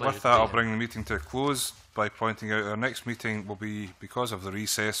 And with that, I'll bring the meeting to a close by pointing out our next meeting will be, because of the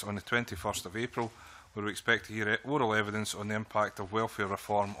recess, on the 21st of April, where we expect to hear oral evidence on the impact of welfare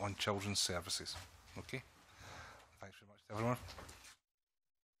reform on children's services. Okay? Thanks very much to everyone.